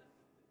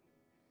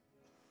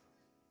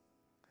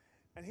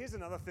 And here's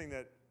another thing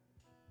that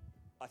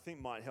I think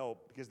might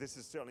help, because this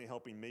is certainly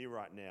helping me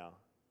right now.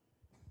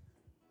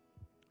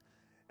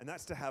 And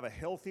that's to have a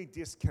healthy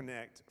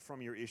disconnect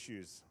from your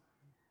issues.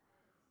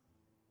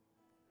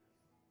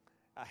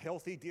 A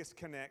healthy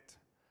disconnect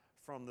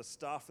from the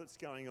stuff that's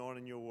going on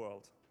in your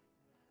world.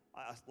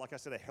 Like I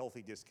said, a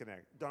healthy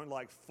disconnect. Don't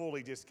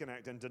fully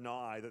disconnect and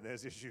deny that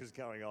there's issues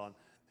going on.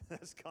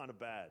 That's kind of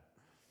bad.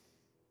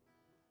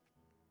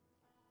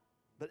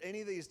 But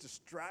any of these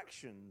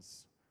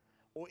distractions,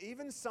 or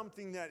even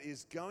something that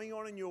is going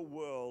on in your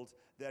world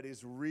that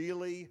is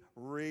really,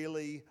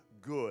 really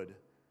good,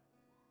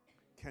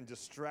 can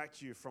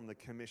distract you from the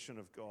commission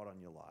of God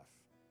on your life.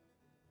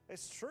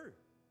 It's true.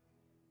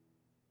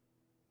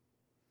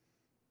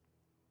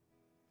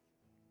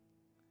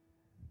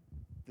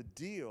 The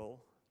deal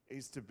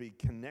is to be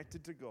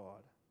connected to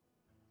God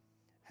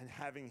and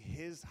having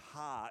His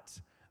heart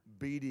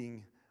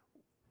beating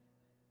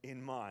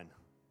in mine,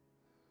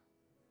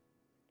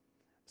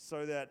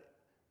 so that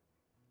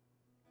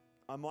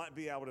I might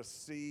be able to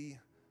see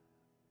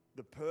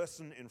the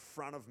person in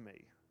front of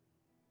me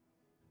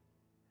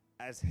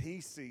as He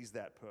sees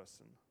that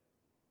person.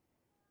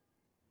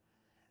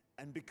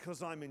 And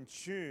because I'm in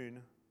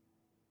tune,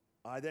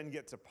 I then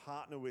get to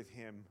partner with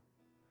Him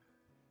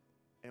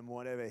in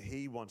whatever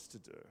He wants to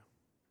do.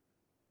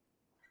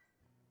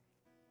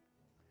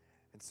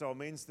 And so it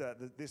means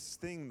that this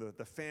thing,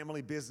 the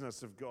family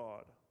business of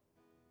God,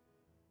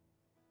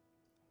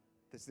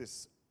 there's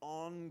this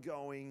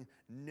ongoing,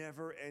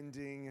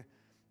 never-ending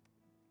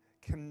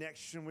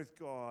connection with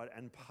God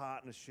and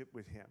partnership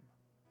with Him.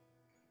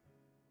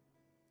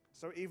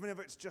 So even if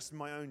it's just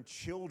my own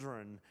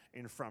children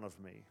in front of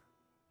me,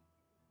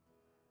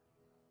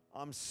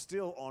 I'm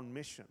still on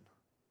mission.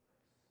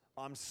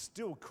 I'm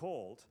still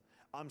called.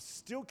 I'm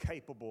still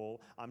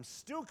capable. I'm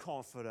still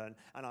confident.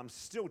 And I'm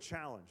still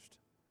challenged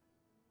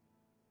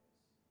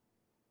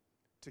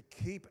to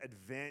keep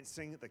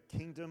advancing the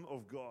kingdom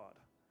of God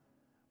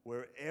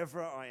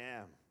wherever I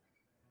am.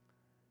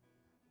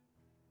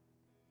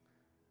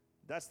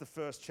 That's the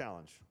first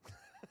challenge.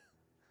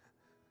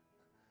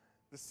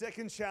 The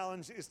second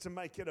challenge is to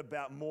make it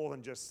about more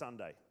than just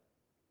Sunday.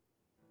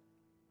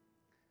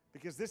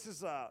 Because this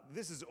is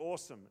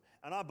awesome.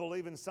 And I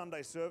believe in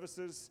Sunday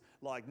services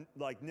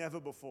like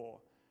never before.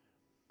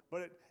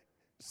 But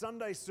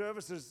Sunday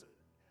services,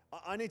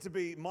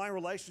 my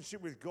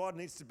relationship with God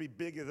needs to be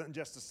bigger than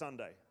just a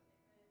Sunday.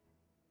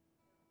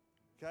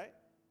 Okay?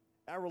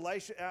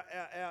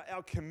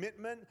 Our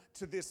commitment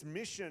to this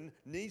mission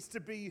needs to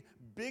be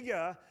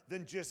bigger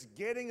than just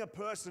getting a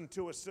person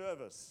to a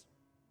service.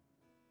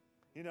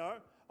 You know,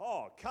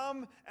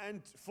 come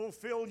and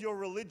fulfill your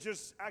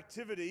religious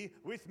activity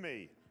with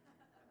me.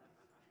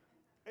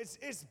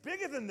 It's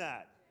bigger than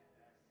that.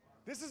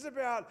 This is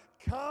about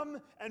come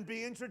and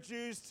be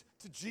introduced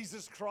to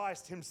Jesus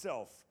Christ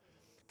Himself.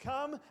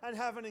 Come and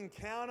have an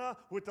encounter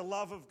with the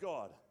love of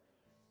God.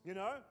 You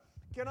know?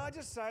 Can I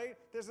just say,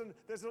 there's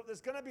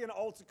going to be an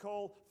altar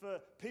call for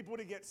people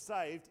to get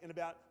saved in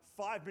about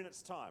 5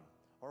 minutes' time.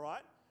 All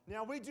right?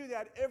 Now, we do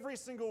that every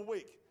single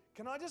week.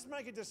 Can I just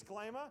make a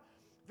disclaimer?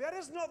 That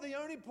is not the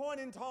only point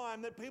in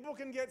time that people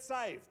can get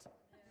saved.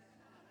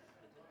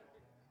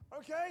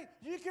 Okay?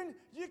 You can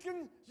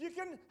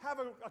have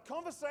a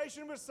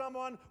conversation with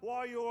someone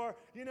while you're,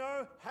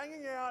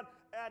 hanging out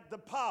at the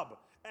pub.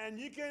 And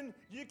you can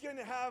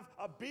have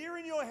a beer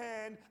in your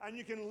hand and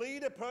you can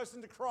lead a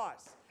person to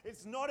Christ.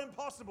 It's not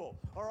impossible,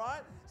 all right?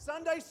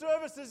 Sunday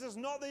services is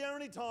not the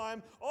only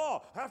time, I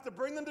have to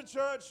bring them to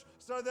church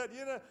so that,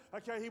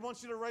 okay, He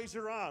wants you to raise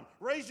your arm.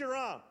 Raise your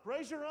arm.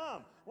 Raise your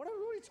arm. What are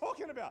you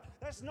talking about?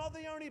 That's not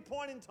the only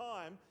point in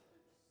time.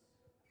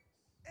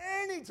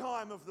 Any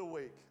time of the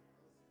week.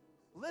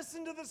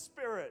 Listen to the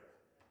Spirit.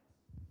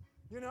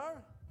 You know,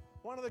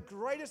 one of the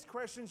greatest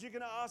questions you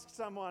can ask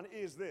someone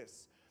is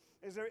this: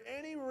 is there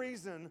any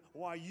reason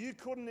why you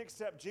couldn't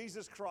accept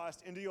Jesus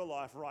Christ into your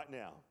life right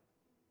now?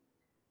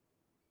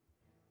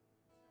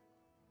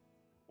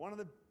 One of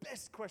the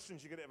best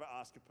questions you could ever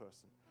ask a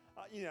person.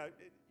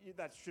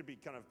 That should be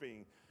kind of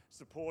being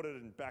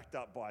supported and backed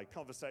up by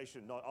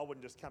conversation. I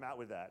wouldn't just come out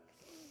with that.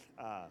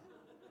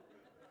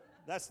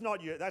 That's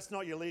not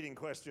your leading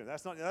question.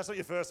 That's not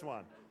your first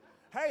one.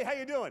 Hey, how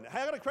you doing?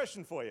 Hey, I got a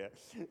question for you.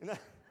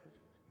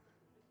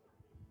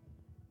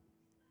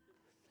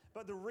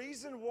 But the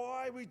reason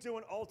why we do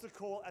an altar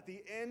call at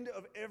the end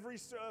of every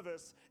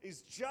service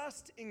is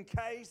just in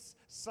case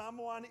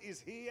someone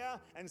is here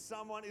and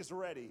someone is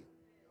ready.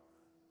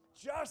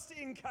 Just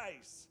in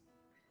case.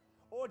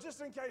 Or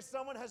just in case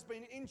someone has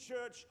been in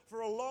church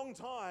for a long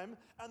time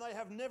and they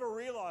have never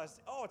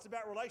realized, it's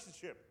about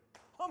relationship.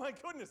 Oh my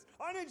goodness,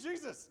 I need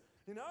Jesus,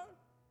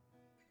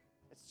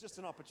 It's just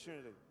an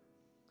opportunity.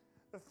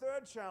 The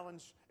third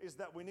challenge is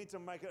that we need to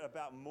make it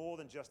about more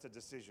than just a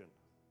decision.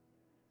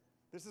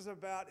 This is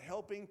about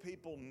helping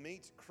people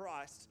meet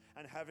Christ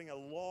and having a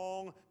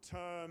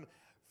long-term,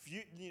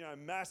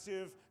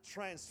 massive,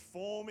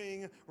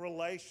 transforming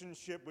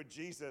relationship with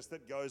Jesus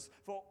that goes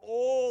for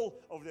all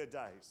of their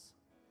days.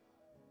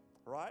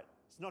 Right?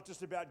 It's not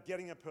just about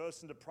getting a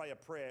person to pray a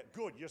prayer.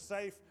 Good, you're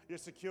safe, you're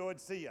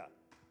secured, see ya.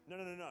 No.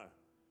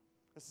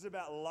 This is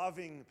about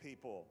loving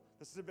people.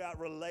 This is about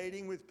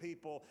relating with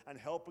people and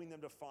helping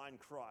them to find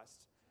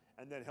Christ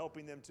and then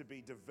helping them to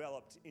be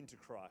developed into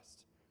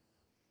Christ.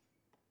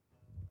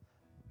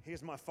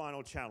 Here's my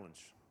final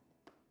challenge.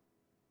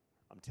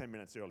 I'm 10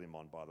 minutes early,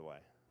 Mon, by the way.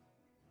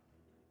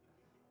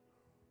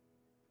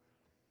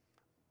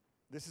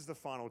 This is the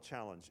final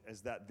challenge,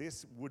 is that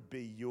this would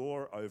be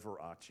your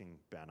overarching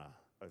banner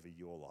over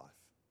your life.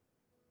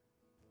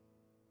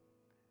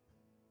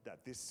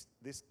 That this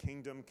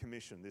kingdom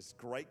commission, this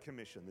great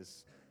commission,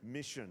 this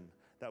mission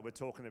that we're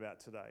talking about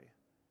today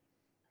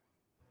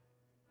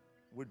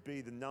would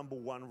be the number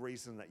one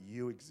reason that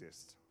you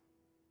exist: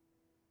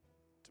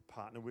 to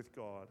partner with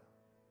God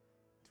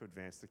to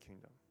advance the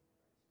kingdom.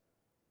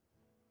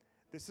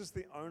 This is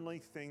the only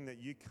thing that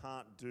you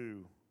can't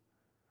do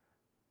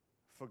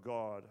for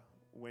God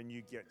when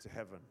you get to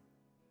heaven.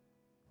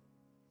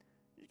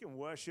 You can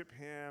worship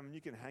Him,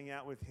 you can hang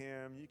out with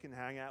Him, you can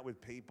hang out with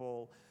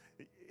people.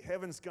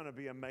 Heaven's going to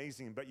be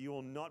amazing, but you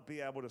will not be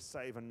able to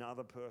save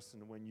another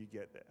person when you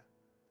get there.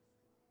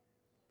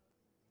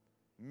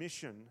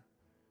 Mission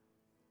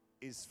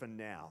is for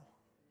now.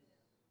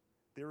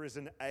 There is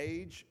an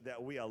age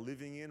that we are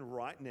living in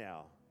right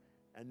now,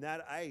 and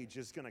that age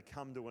is going to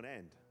come to an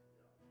end.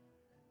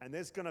 And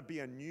there's going to be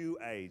a new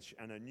age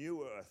and a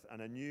new earth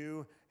and a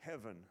new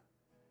heaven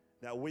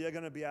that we are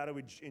going to be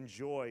able to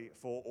enjoy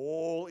for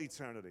all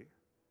eternity.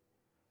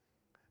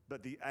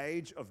 But the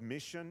age of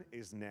mission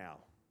is now.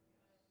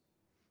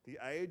 The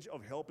age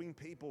of helping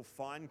people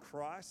find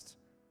Christ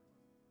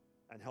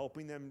and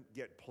helping them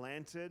get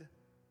planted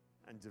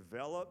and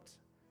developed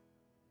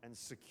and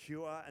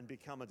secure and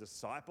become a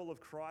disciple of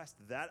Christ,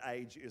 that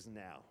age is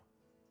now.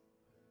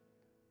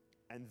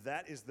 And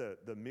that is the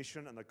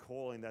mission and the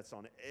calling that's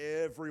on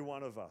every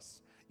one of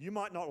us. You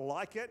might not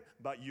like it,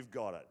 but you've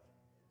got it.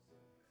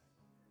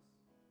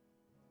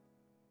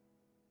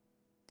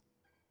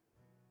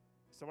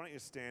 So why don't you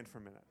stand for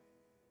a minute?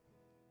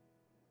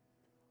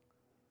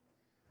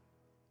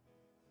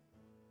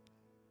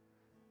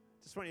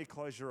 Just want you to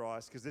close your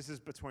eyes, because this is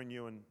between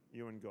you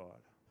and God.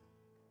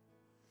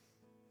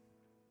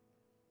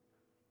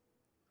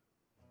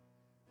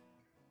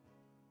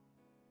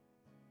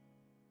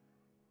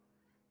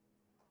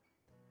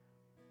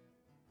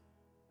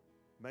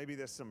 Maybe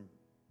there's some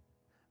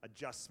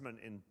adjustment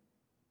in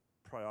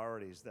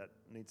priorities that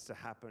needs to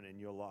happen in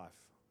your life.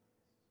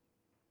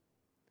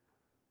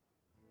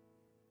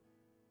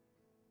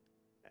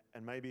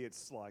 And maybe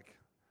it's like,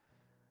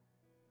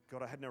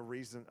 God, I had no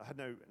reason, I had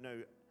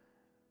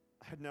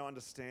no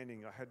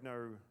understanding, I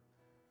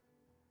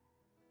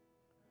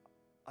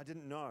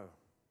didn't know.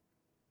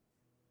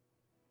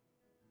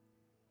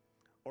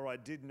 Or I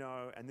did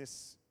know, and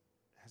this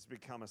has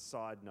become a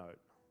side note.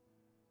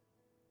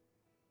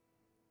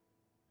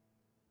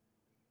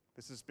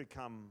 This has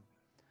become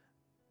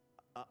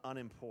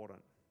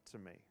unimportant to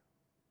me.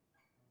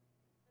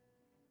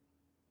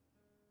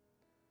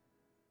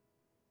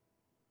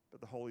 But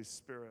the Holy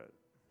Spirit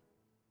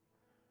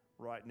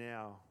right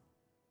now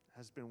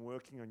has been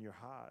working on your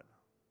heart,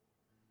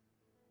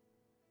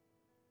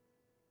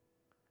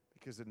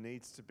 because it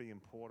needs to be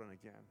important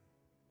again.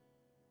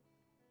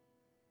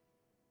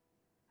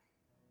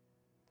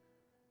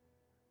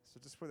 So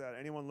just without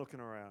anyone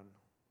looking around,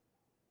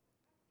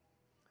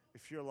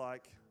 if you're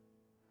like,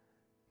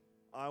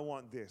 I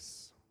want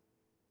this,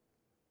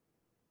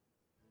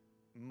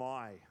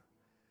 my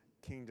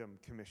kingdom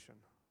commission,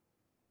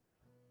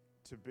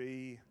 to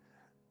be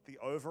the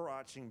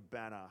overarching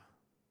banner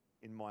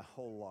in my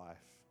whole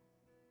life.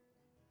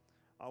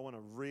 I want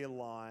to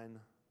realign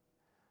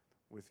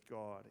with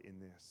God in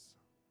this.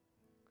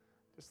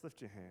 Just lift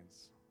your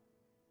hands.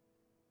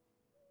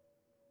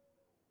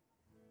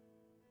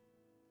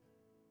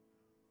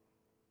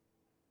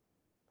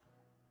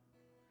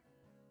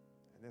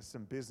 there's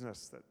some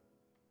business that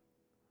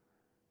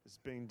is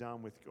being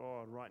done with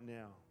God right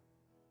now.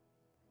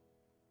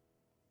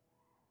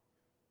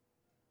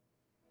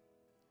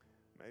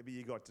 Maybe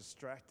you got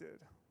distracted.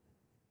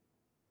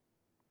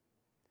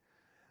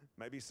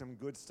 Maybe some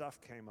good stuff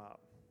came up.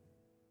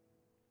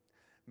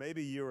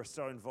 Maybe you were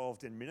so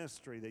involved in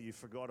ministry that you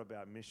forgot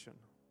about mission.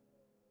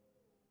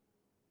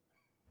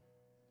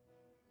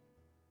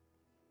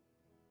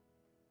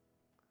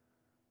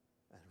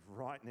 And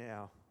right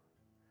now,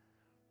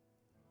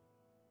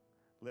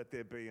 let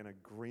there be an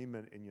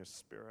agreement in your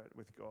spirit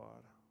with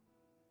God.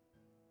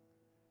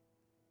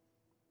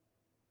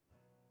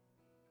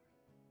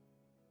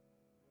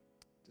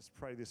 Just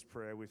pray this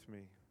prayer with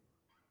me,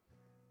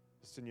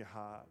 just in your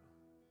heart.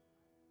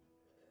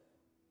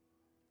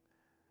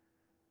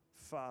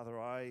 Father,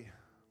 I'm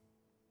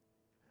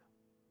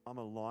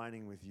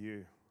aligning with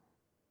you.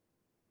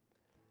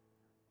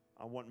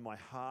 I want my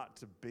heart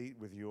to beat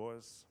with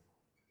yours.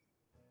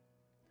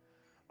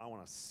 I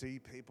want to see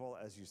people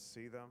as you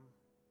see them.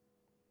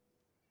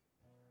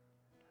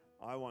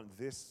 I want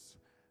this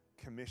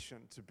commission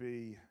to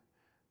be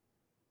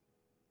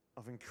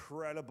of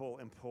incredible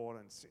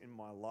importance in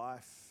my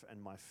life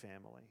and my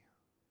family.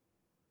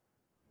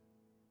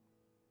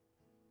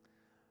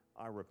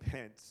 I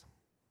repent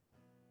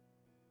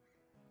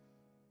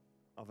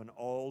of an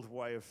old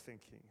way of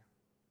thinking,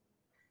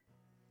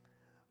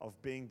 of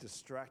being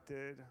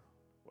distracted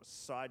or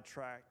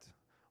sidetracked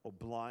or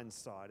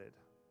blindsided.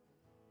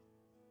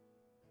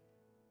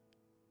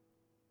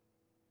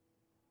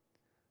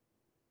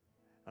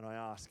 And I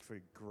ask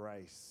for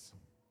grace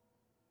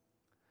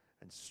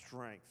and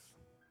strength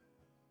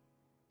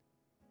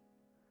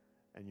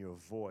and your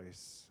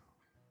voice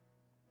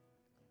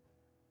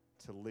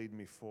to lead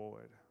me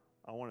forward.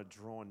 I want to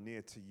draw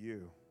near to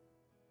you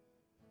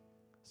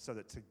so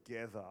that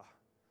together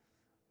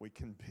we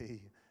can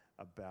be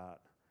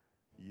about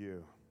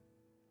you,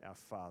 our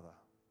Father,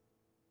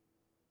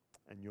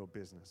 and your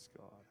business,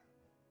 God.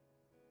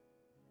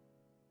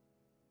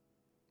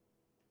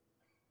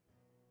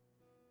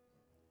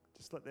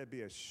 Just let there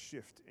be a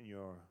shift in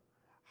your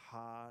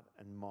heart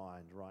and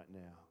mind right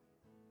now.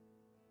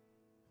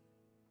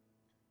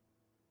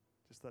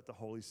 Just let the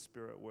Holy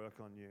Spirit work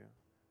on you.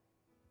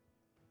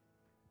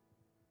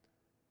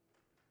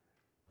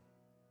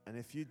 And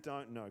if you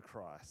don't know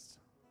Christ,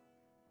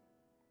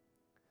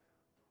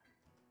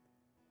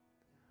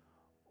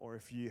 or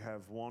if you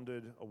have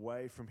wandered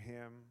away from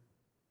Him,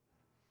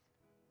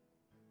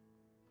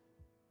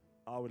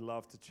 I would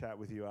love to chat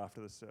with you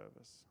after the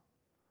service.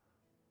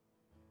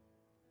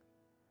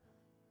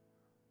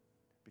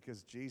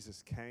 Because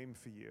Jesus came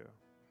for you.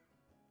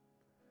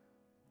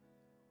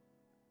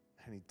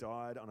 And He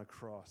died on a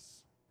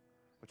cross,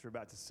 which we're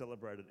about to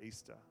celebrate at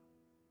Easter.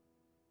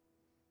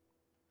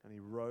 And He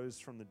rose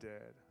from the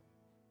dead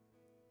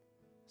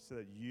so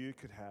that you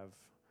could have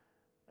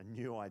a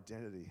new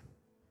identity,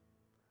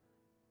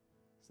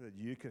 so that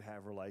you could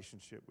have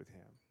relationship with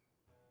Him.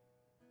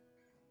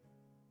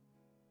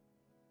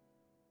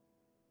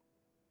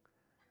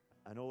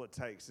 And all it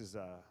takes is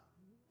a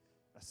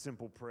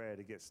simple prayer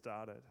to get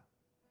started.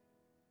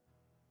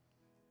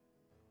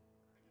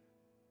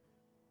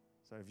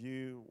 So if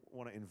you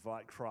want to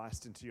invite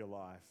Christ into your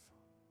life,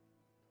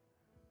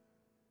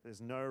 there's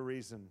no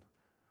reason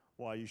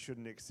why you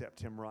shouldn't accept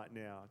Him right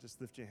now.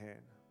 Just lift your hand.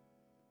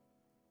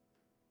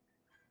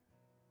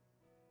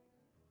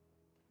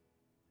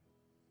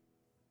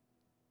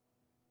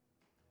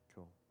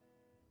 Cool.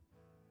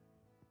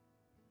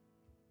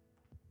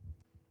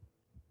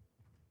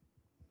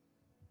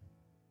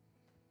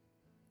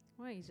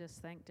 Why don't you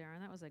just thank Darren?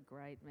 That was a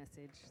great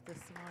message this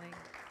morning.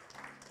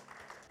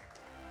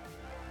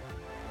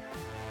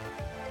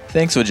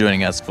 Thanks for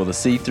joining us for the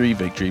C3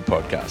 Victory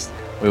podcast.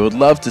 We would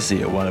love to see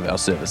you at one of our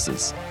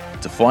services.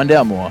 To find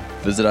out more,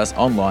 visit us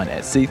online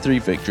at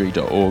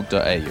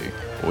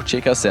c3victory.org.au or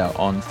check us out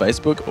on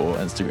Facebook or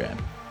Instagram.